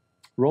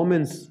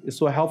 Romans is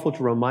so helpful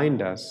to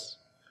remind us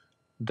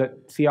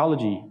that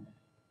theology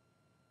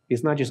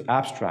is not just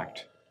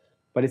abstract,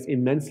 but it's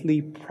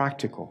immensely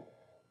practical.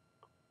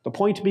 The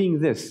point being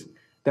this,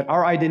 that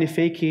our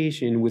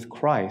identification with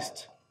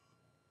Christ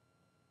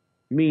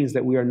means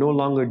that we are no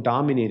longer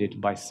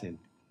dominated by sin,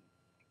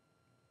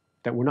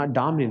 that we're not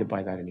dominated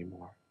by that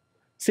anymore.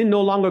 Sin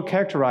no longer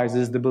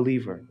characterizes the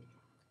believer.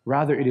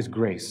 Rather, it is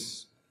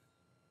grace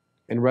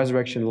and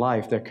resurrection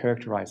life that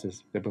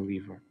characterizes the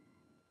believer.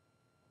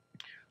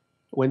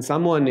 When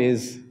someone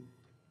is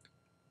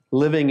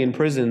living in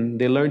prison,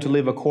 they learn to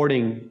live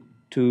according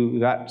to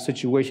that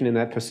situation and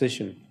that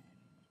position.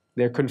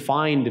 They're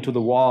confined to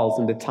the walls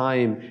and the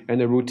time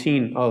and the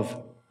routine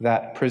of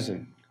that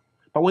prison.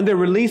 But when they're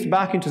released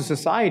back into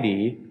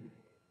society,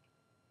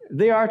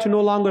 they are to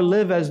no longer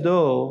live as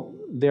though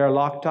they are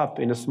locked up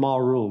in a small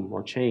room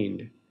or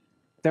chained.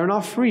 They're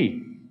not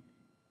free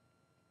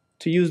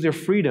to use their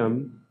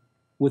freedom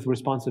with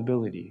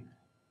responsibility.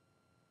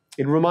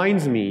 It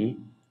reminds me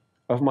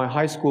of my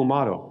high school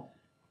motto,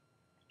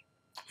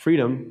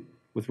 freedom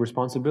with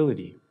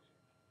responsibility.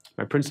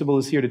 My principal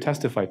is here to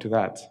testify to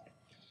that.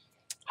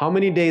 How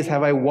many days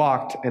have I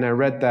walked and I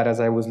read that as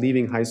I was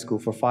leaving high school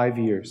for 5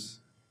 years?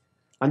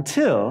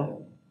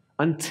 Until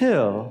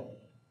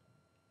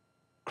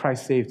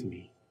Christ saved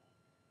me.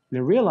 And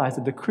I realized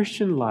that the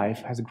Christian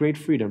life has great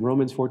freedom.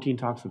 Romans 14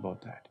 talks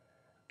about that.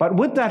 But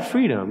with that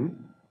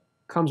freedom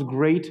comes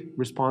great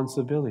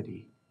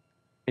responsibility.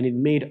 And it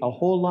made a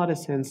whole lot of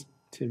sense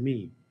to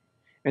me.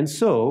 And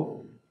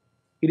so,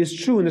 it is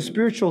true in the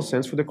spiritual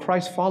sense for the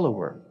Christ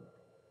follower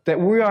that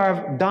we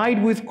are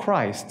died with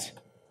Christ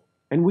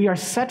and we are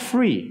set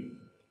free,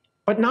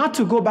 but not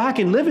to go back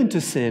and live into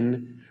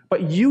sin,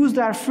 but use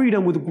that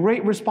freedom with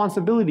great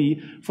responsibility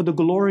for the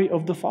glory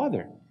of the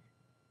Father.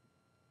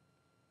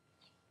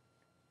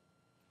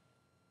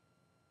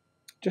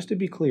 Just to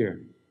be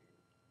clear,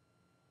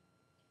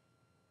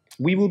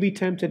 we will be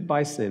tempted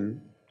by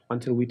sin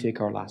until we take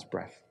our last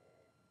breath.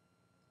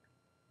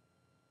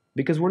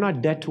 Because we're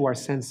not dead to our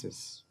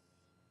senses.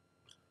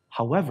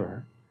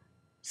 However,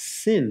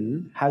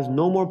 sin has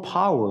no more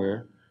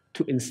power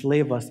to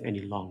enslave us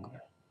any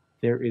longer.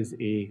 There is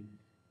a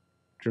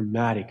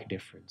dramatic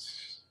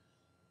difference.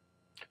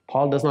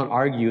 Paul does not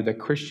argue that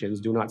Christians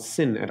do not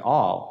sin at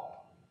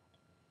all.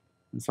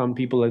 And some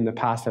people in the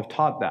past have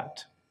taught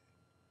that.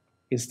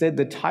 Instead,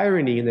 the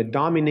tyranny and the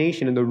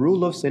domination and the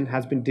rule of sin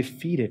has been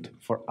defeated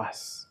for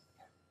us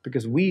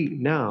because we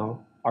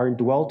now are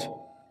indwelt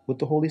with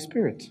the Holy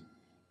Spirit.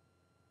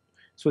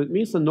 So it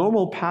means the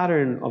normal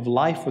pattern of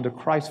life for the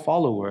Christ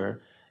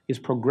follower is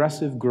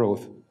progressive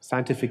growth,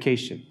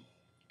 sanctification,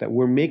 that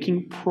we're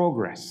making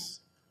progress.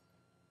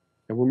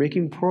 And we're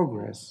making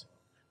progress,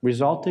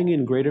 resulting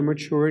in greater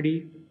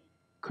maturity,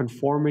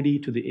 conformity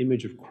to the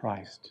image of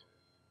Christ.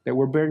 That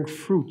we're bearing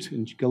fruit.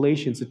 In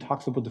Galatians, it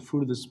talks about the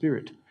fruit of the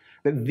Spirit.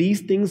 That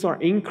these things are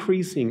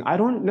increasing.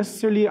 I'm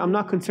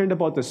not concerned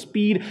about the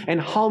speed and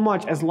how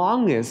much, as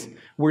long as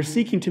we're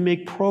seeking to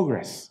make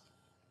progress,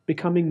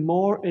 becoming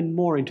more and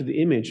more into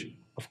the image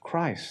of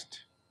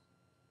Christ.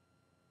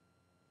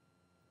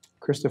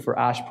 Christopher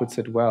Ash puts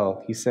it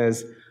well. He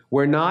says,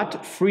 we're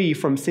not free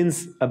from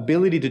sin's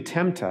ability to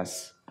tempt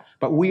us,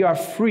 but we are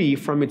free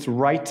from its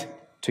right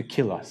to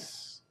kill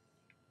us.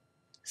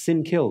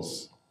 Sin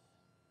kills.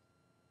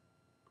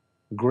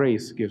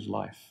 Grace gives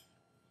life.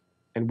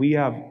 And we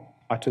are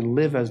to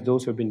live as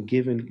those who have been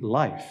given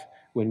life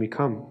when we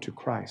come to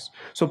Christ.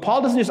 So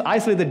Paul doesn't just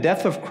isolate the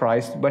death of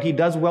Christ, but he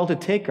does well to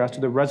take us to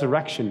the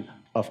resurrection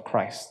of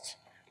Christ.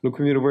 Look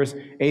with me to verse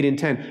 8 and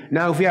 10.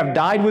 Now, if we have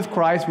died with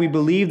Christ, we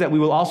believe that we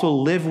will also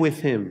live with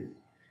him.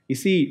 You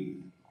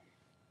see,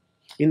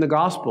 in the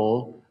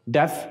gospel,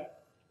 death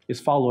is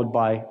followed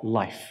by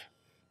life.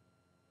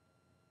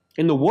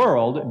 In the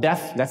world,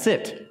 death, that's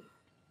it.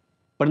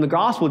 But in the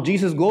gospel,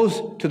 Jesus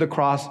goes to the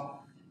cross,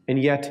 and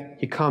yet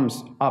he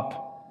comes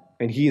up.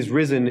 And he is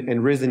risen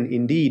and risen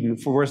indeed.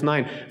 And for verse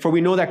 9, for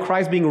we know that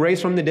Christ being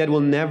raised from the dead will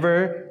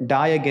never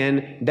die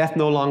again. Death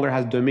no longer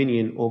has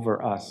dominion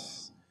over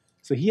us.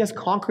 So he has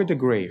conquered the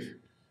grave.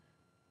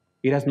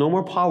 It has no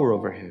more power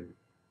over him.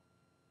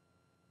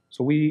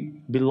 So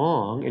we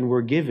belong and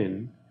we're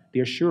given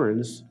the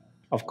assurance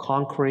of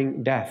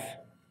conquering death,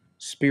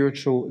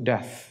 spiritual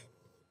death.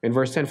 In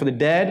verse 10, for the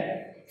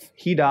dead,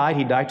 he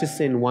died to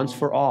sin once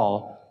for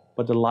all,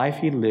 but the life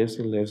he lives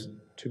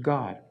to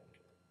God.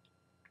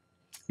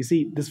 You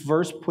see, this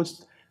verse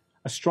puts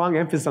a strong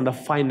emphasis on the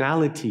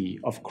finality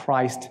of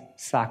Christ's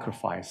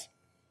sacrifice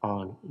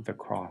on the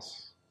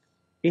cross.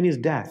 In his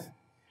death,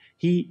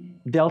 he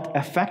dealt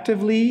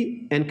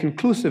effectively and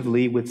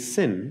conclusively with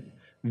sin,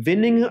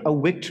 winning a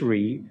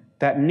victory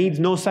that needs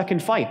no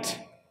second fight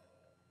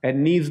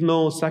and needs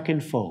no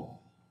second foe.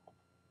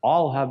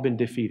 All have been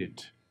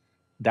defeated.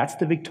 That's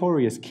the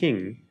victorious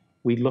king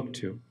we look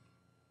to.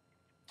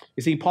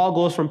 You see, Paul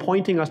goes from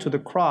pointing us to the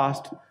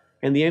cross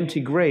and the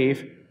empty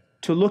grave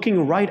to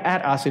looking right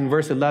at us in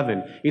verse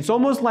 11. It's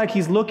almost like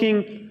he's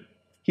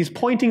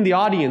pointing the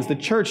audience, the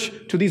church,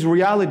 to these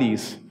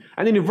realities.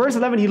 And then in verse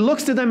 11, he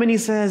looks to them and he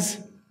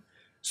says,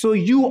 so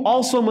you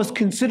also must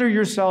consider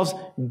yourselves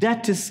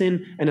dead to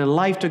sin and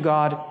alive to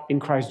God in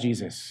Christ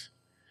Jesus.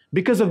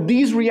 Because of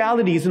these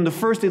realities in the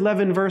first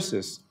 11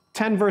 verses,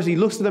 10 verses, he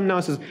looks to them now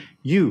and says,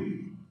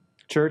 you,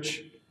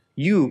 church,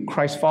 you,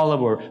 Christ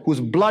follower, who's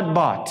blood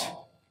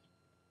bought,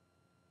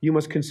 you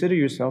must consider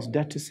yourselves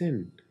dead to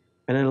sin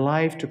and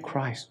alive to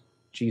Christ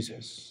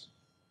Jesus.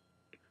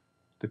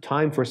 The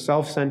time for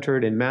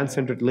self-centered and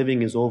man-centered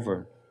living is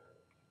over.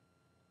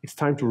 It's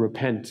time to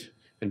repent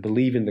and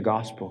believe in the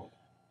gospel.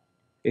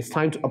 It's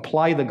time to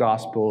apply the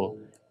gospel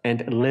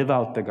and live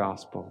out the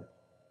gospel.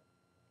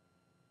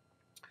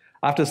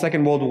 After the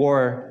Second World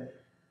War,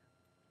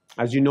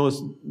 as you know,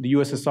 the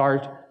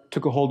USSR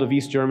took a hold of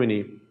East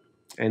Germany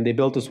and they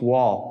built this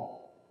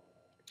wall.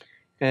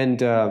 And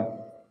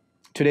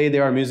today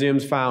there are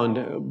museums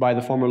found by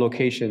the former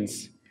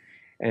locations.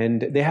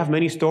 And they have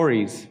many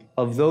stories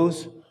of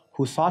those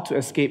who sought to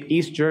escape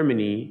East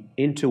Germany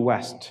into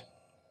West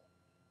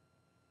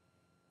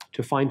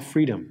to find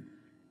freedom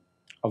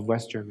of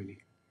West Germany.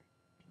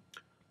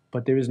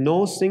 But there is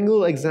no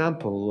single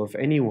example of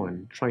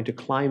anyone trying to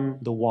climb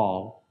the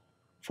wall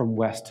from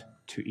West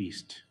to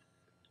East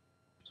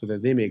so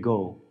that they may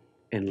go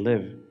and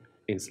live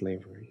in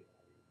slavery.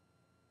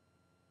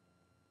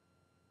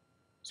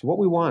 So what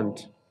we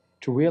want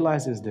to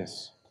realize is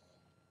this.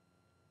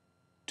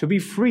 To be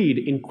freed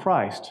in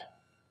Christ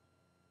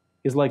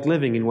is like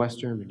living in West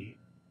Germany.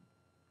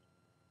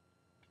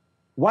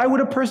 Why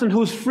would a person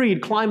who's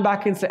freed climb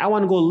back and say, I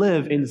want to go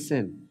live in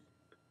sin?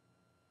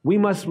 We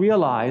must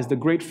realize the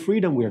great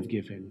freedom we have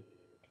given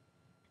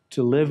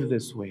to live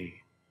this way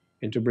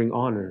and to bring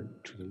honor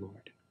to the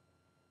Lord.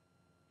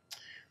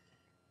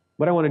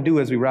 What I want to do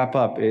as we wrap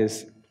up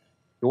is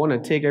we want to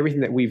take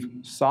everything that we've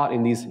sought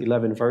in these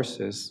 11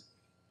 verses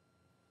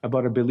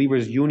about a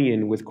believer's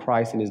union with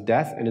Christ in his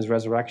death and his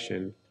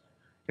resurrection,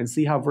 and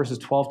see how verses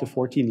 12 to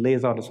 14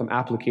 lays out some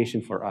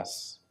application for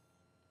us.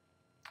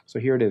 So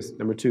here it is,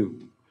 number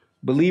 2.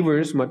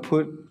 Believers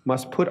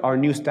must put our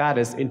new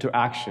status into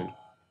action.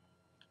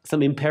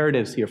 Some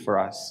imperatives here for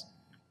us.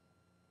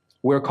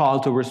 We're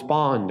called to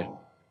respond.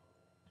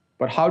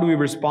 But how do we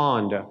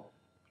respond?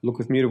 Look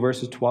with me to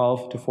verses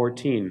 12 to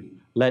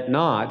 14. Let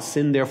not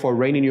sin therefore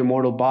reign in your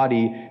mortal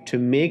body to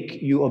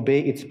make you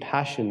obey its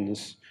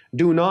passions.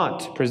 Do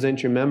not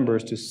present your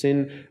members to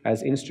sin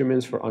as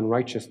instruments for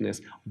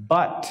unrighteousness,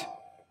 but,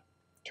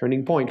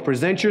 turning point,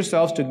 present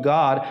yourselves to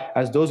God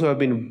as those who have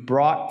been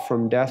brought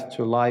from death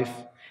to life,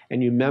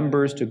 and your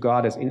members to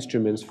God as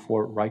instruments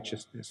for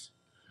righteousness.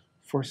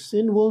 For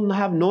sin will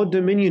have no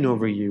dominion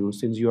over you,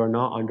 since you are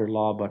not under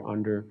law, but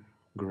under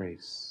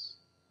grace.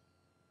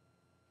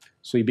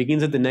 So he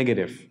begins at the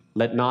negative.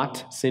 Let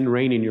not sin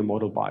reign in your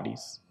mortal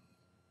bodies.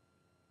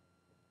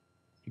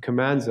 He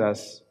commands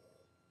us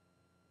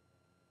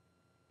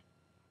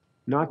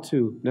not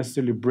to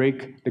necessarily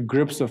break the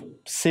grips of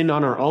sin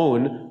on our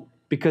own,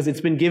 because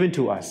it's been given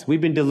to us.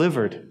 We've been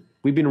delivered.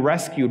 We've been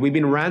rescued. We've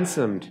been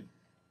ransomed.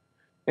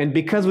 And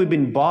because we've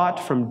been bought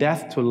from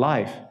death to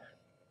life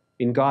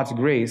in God's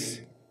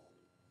grace,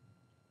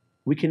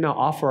 we can now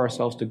offer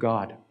ourselves to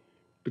God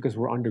because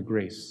we're under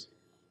grace.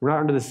 We're not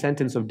under the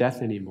sentence of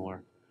death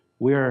anymore.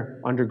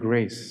 We're under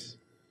grace.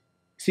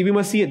 See, we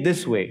must see it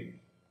this way.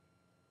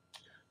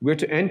 We're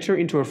to enter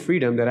into a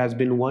freedom that has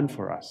been won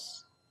for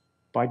us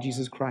by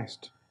Jesus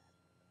Christ.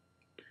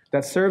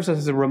 That serves us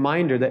as a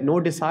reminder that no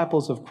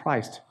disciples of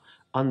Christ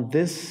on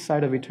this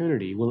side of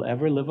eternity will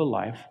ever live a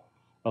life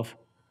of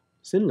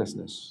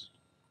sinlessness.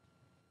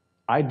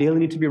 I daily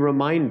need to be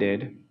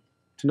reminded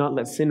to not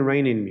let sin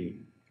reign in me.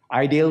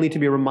 I daily need to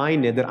be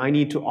reminded that I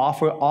need to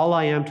offer all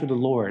I am to the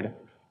Lord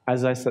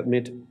as I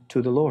submit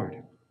to the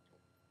Lord.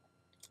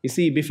 You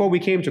see, before we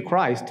came to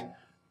Christ,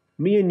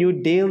 me and you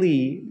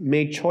daily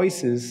made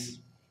choices,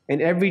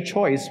 and every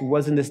choice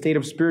was in the state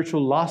of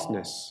spiritual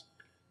lostness,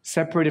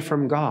 separated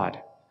from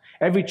God.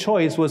 Every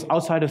choice was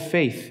outside of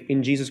faith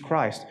in Jesus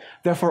Christ.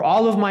 Therefore,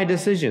 all of my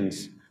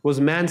decisions was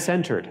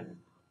man-centered.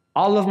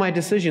 All of my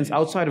decisions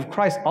outside of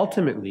Christ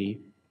ultimately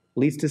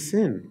leads to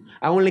sin.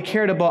 I only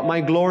cared about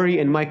my glory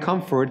and my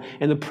comfort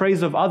and the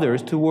praise of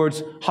others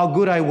towards how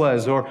good I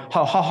was or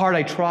how hard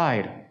I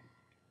tried.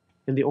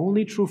 And the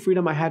only true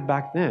freedom I had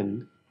back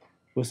then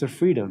was the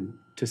freedom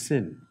to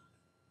sin.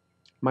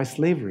 My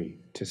slavery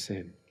to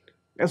sin.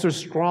 Those are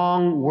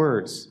strong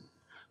words.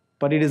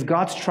 But it is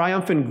God's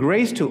triumphant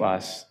grace to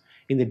us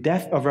in the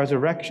death of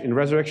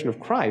resurrection of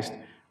Christ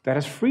that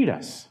has freed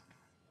us,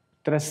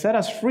 that has set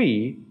us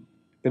free,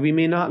 that we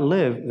may not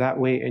live that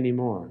way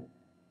anymore.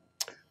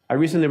 I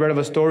recently read of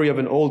a story of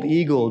an old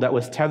eagle that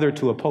was tethered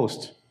to a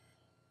post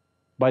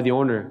by the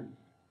owner,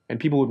 and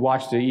people would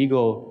watch the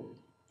eagle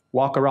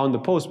walk around the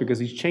post because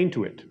he's chained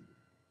to it.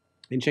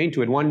 And chained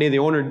to it. One day the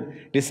owner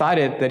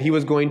decided that he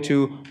was going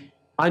to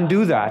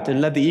undo that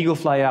and let the eagle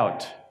fly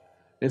out.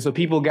 And so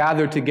people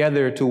gathered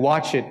together to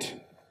watch it.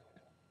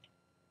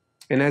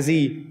 And as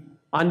he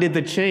undid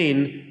the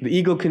chain, the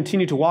eagle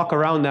continued to walk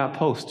around that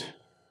post.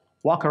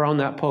 Walk around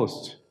that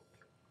post.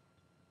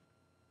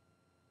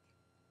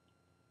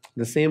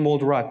 The same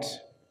old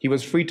rut. He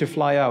was free to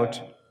fly out,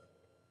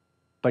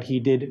 but he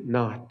did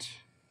not.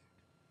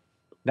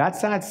 That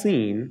sad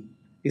scene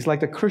is like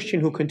the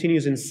Christian who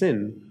continues in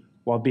sin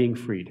while being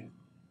freed.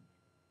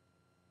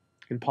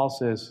 And Paul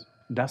says,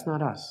 that's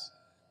not us.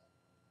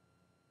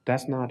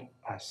 That's not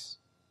us.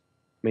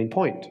 Main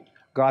point.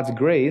 God's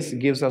grace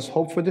gives us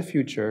hope for the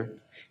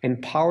future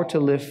and power to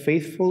live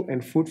faithful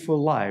and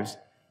fruitful lives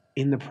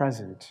in the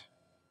present.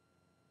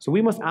 So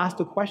we must ask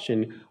the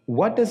question,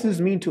 what does this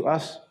mean to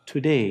us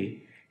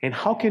today, and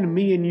how can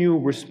me and you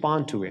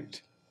respond to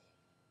it?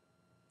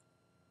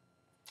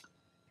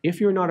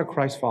 If you're not a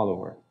Christ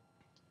follower,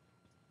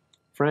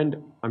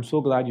 friend, I'm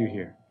so glad you're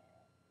here.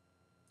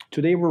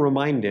 Today we're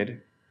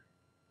reminded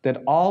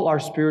that all are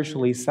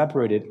spiritually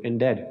separated and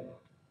dead.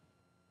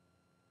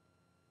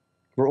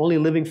 We're only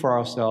living for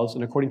ourselves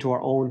and according to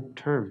our own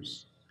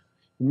terms.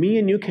 Me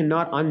and you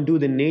cannot undo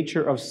the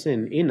nature of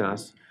sin in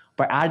us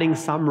by adding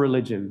some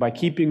religion, by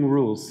keeping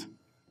rules,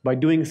 by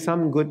doing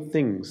some good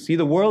things. See,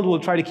 the world will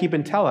try to keep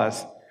and tell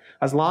us,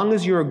 as long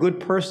as you're a good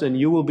person,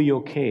 you will be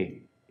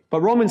okay.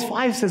 But Romans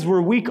 5 says we're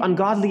weak,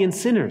 ungodly, and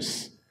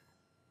sinners.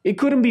 It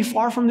couldn't be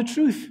far from the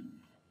truth.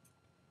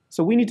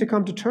 So we need to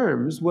come to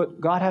terms with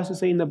what God has to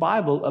say in the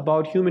Bible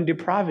about human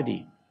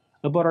depravity,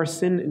 about our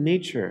sin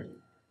nature.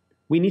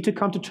 We need to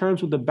come to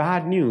terms with the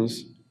bad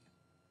news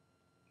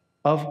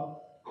of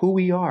who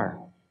we are.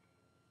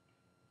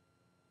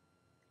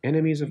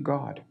 Enemies of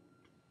God.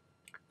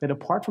 That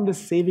apart from the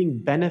saving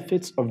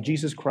benefits of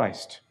Jesus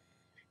Christ,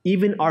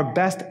 even our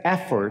best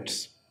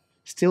efforts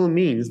still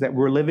means that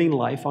we're living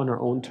life on our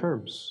own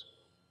terms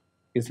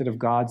instead of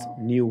God's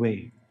new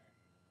way.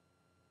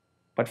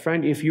 But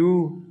friend, if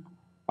you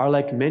are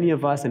like many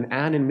of us and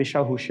Anne and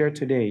Michelle who shared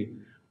today,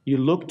 you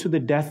look to the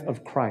death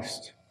of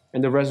Christ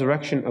and the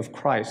resurrection of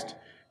Christ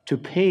to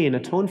pay and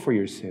atone for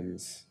your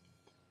sins,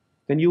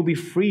 then you'll be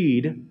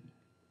freed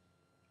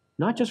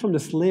not just from the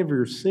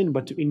slavery of sin,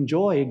 but to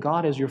enjoy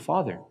God as your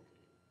Father.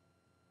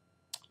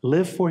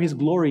 Live for His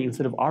glory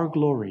instead of our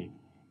glory.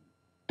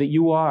 That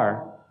you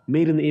are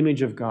made in the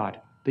image of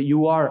God, that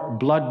you are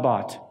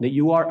blood-bought, that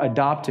you are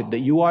adopted, that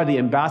you are the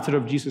ambassador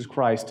of Jesus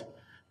Christ,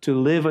 to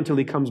live until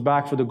He comes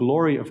back for the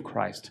glory of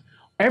Christ.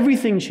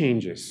 Everything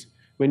changes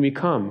when we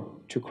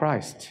come to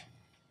Christ.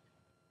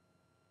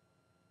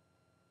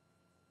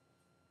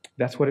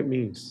 That's what it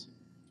means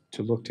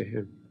to look to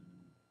Him.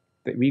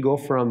 That we go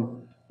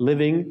from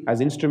living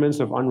as instruments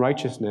of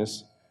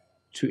unrighteousness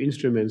to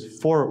instruments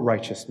for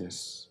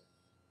righteousness.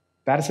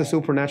 That is a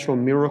supernatural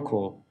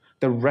miracle,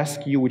 the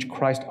rescue which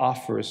Christ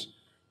offers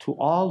to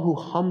all who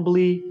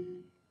humbly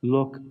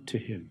look to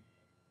Him.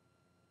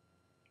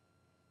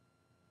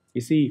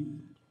 You see,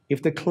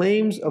 if the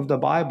claims of the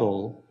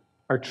Bible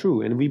are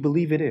true, and we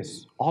believe it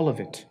is, all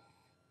of it,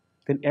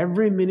 then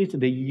every minute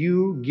that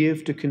you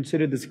give to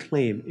consider this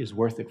claim is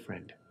worth it,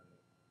 friend.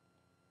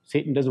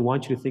 Satan doesn't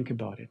want you to think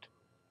about it,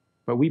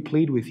 but we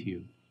plead with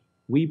you.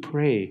 We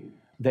pray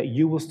that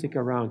you will stick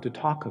around to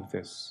talk of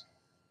this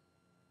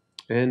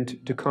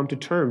and to come to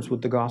terms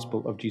with the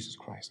gospel of Jesus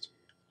Christ.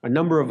 A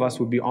number of us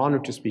would be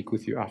honored to speak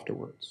with you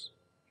afterwards.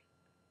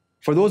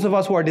 For those of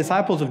us who are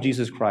disciples of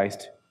Jesus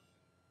Christ,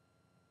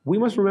 we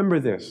must remember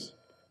this,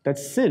 that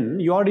sin,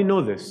 you already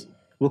know this,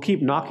 will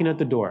keep knocking at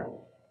the door.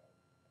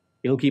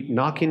 It'll keep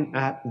knocking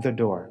at the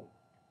door.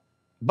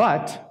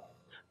 But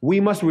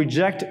we must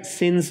reject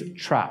sin's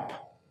trap.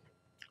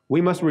 We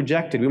must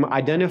reject it. We must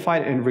identify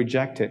it and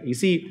reject it. You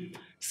see,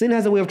 sin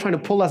has a way of trying to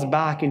pull us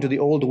back into the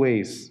old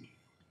ways.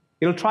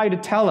 It'll try to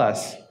tell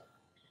us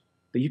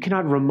that you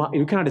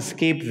cannot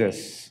escape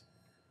this.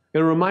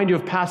 It'll remind you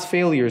of past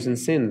failures and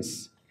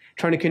sins,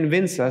 trying to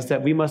convince us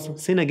that we must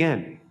sin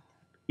again.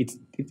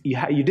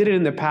 You did it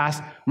in the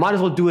past, might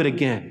as well do it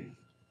again.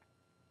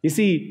 You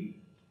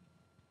see,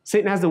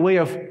 Satan has the way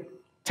of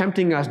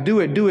tempting us, do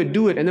it,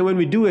 and then when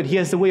we do it, he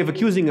has the way of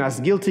accusing us,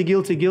 guilty,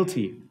 guilty,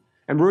 guilty.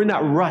 And we're in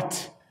that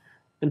rut.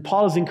 And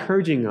Paul is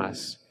encouraging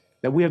us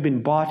that we have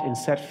been bought and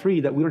set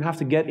free, that we don't have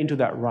to get into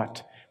that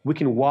rut. We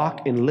can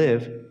walk and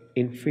live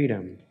in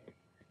freedom.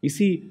 You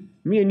see,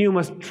 me and you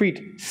must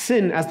treat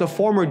sin as the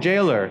former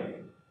jailer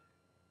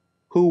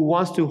who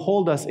wants to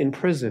hold us in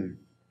prison,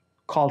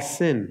 called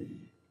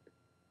sin.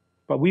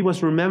 But we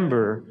must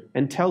remember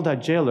and tell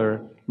that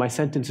jailer, my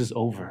sentence is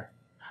over.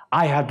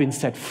 I have been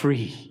set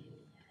free.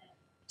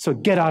 So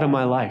get out of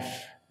my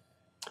life.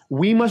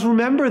 We must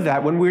remember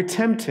that when we're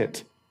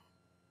tempted,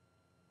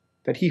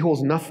 that he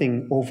holds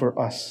nothing over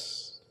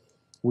us.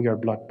 We are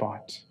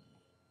blood-bought.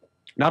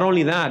 Not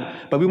only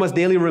that, but we must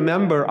daily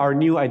remember our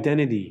new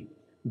identity.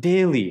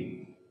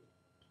 Daily.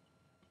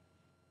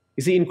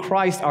 You see, in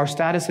Christ, our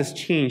status has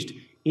changed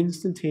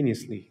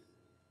instantaneously.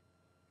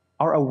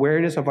 Our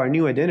awareness of our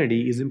new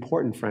identity is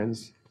important,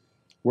 friends.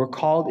 We're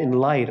called in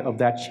light of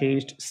that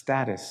changed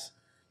status.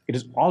 It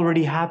has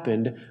already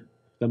happened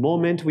the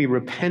moment we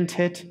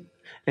repented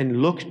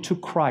and looked to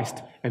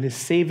Christ and His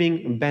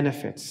saving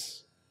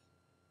benefits.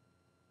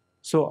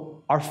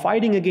 So our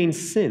fighting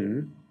against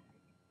sin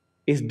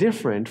is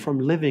different from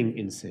living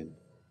in sin.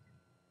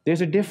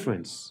 There's a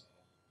difference.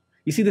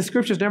 You see, the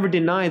Scriptures never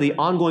deny the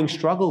ongoing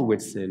struggle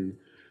with sin,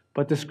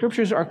 but the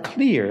Scriptures are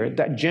clear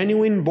that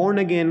genuine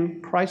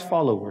born-again Christ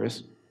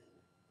followers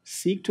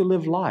seek to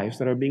live lives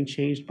that are being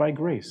changed by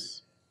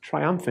grace,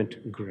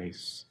 triumphant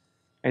grace.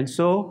 And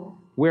so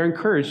we're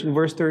encouraged in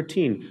verse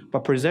 13,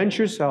 but present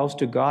yourselves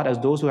to God as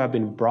those who have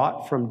been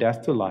brought from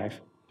death to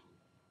life,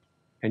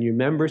 and your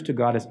members to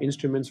God as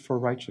instruments for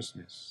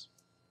righteousness.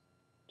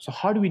 So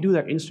how do we do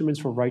that, instruments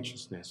for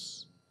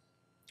righteousness?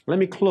 Let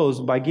me close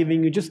by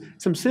giving you just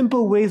some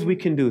simple ways we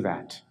can do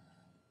that.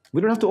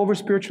 We don't have to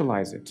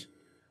over-spiritualize it.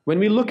 When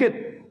we look at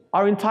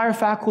our entire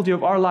faculty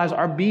of our lives,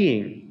 our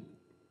being,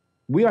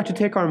 we are to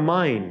take our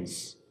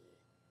minds.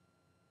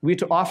 We are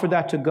to offer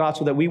that to God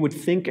so that we would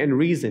think and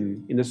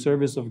reason in the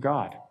service of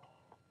God.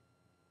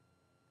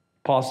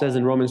 Paul says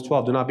in Romans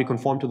 12, do not be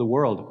conformed to the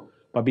world,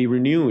 but be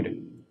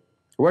renewed.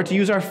 We're to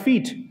use our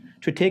feet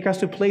to take us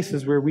to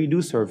places where we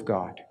do serve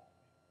God.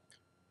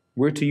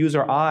 We're to use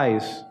our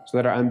eyes so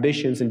that our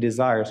ambitions and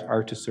desires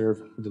are to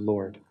serve the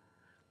Lord.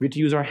 We're to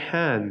use our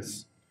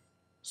hands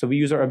so we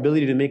use our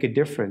ability to make a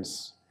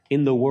difference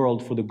in the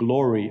world for the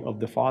glory of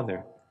the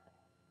Father.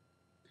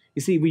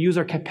 You see, we use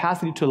our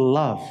capacity to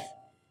love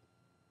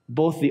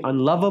both the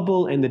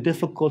unlovable and the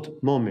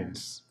difficult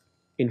moments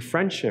in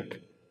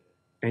friendship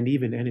and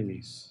even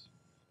enemies.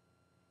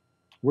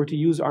 We're to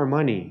use our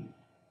money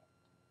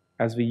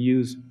as we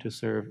use to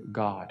serve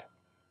God.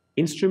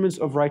 Instruments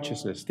of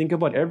righteousness. Think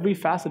about every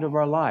facet of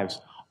our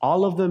lives.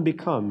 All of them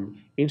become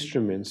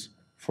instruments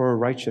for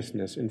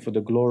righteousness and for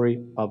the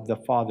glory of the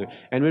Father.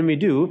 And when we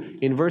do,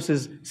 in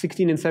verses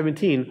 16 and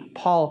 17,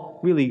 Paul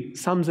really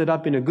sums it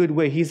up in a good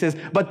way. He says,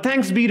 but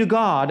thanks be to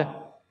God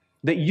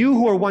that you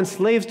who were once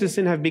slaves to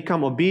sin have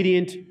become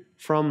obedient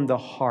from the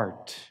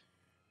heart.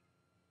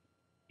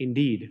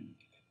 Indeed,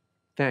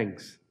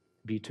 thanks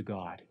be to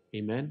God.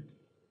 Amen.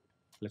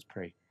 Let's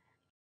pray.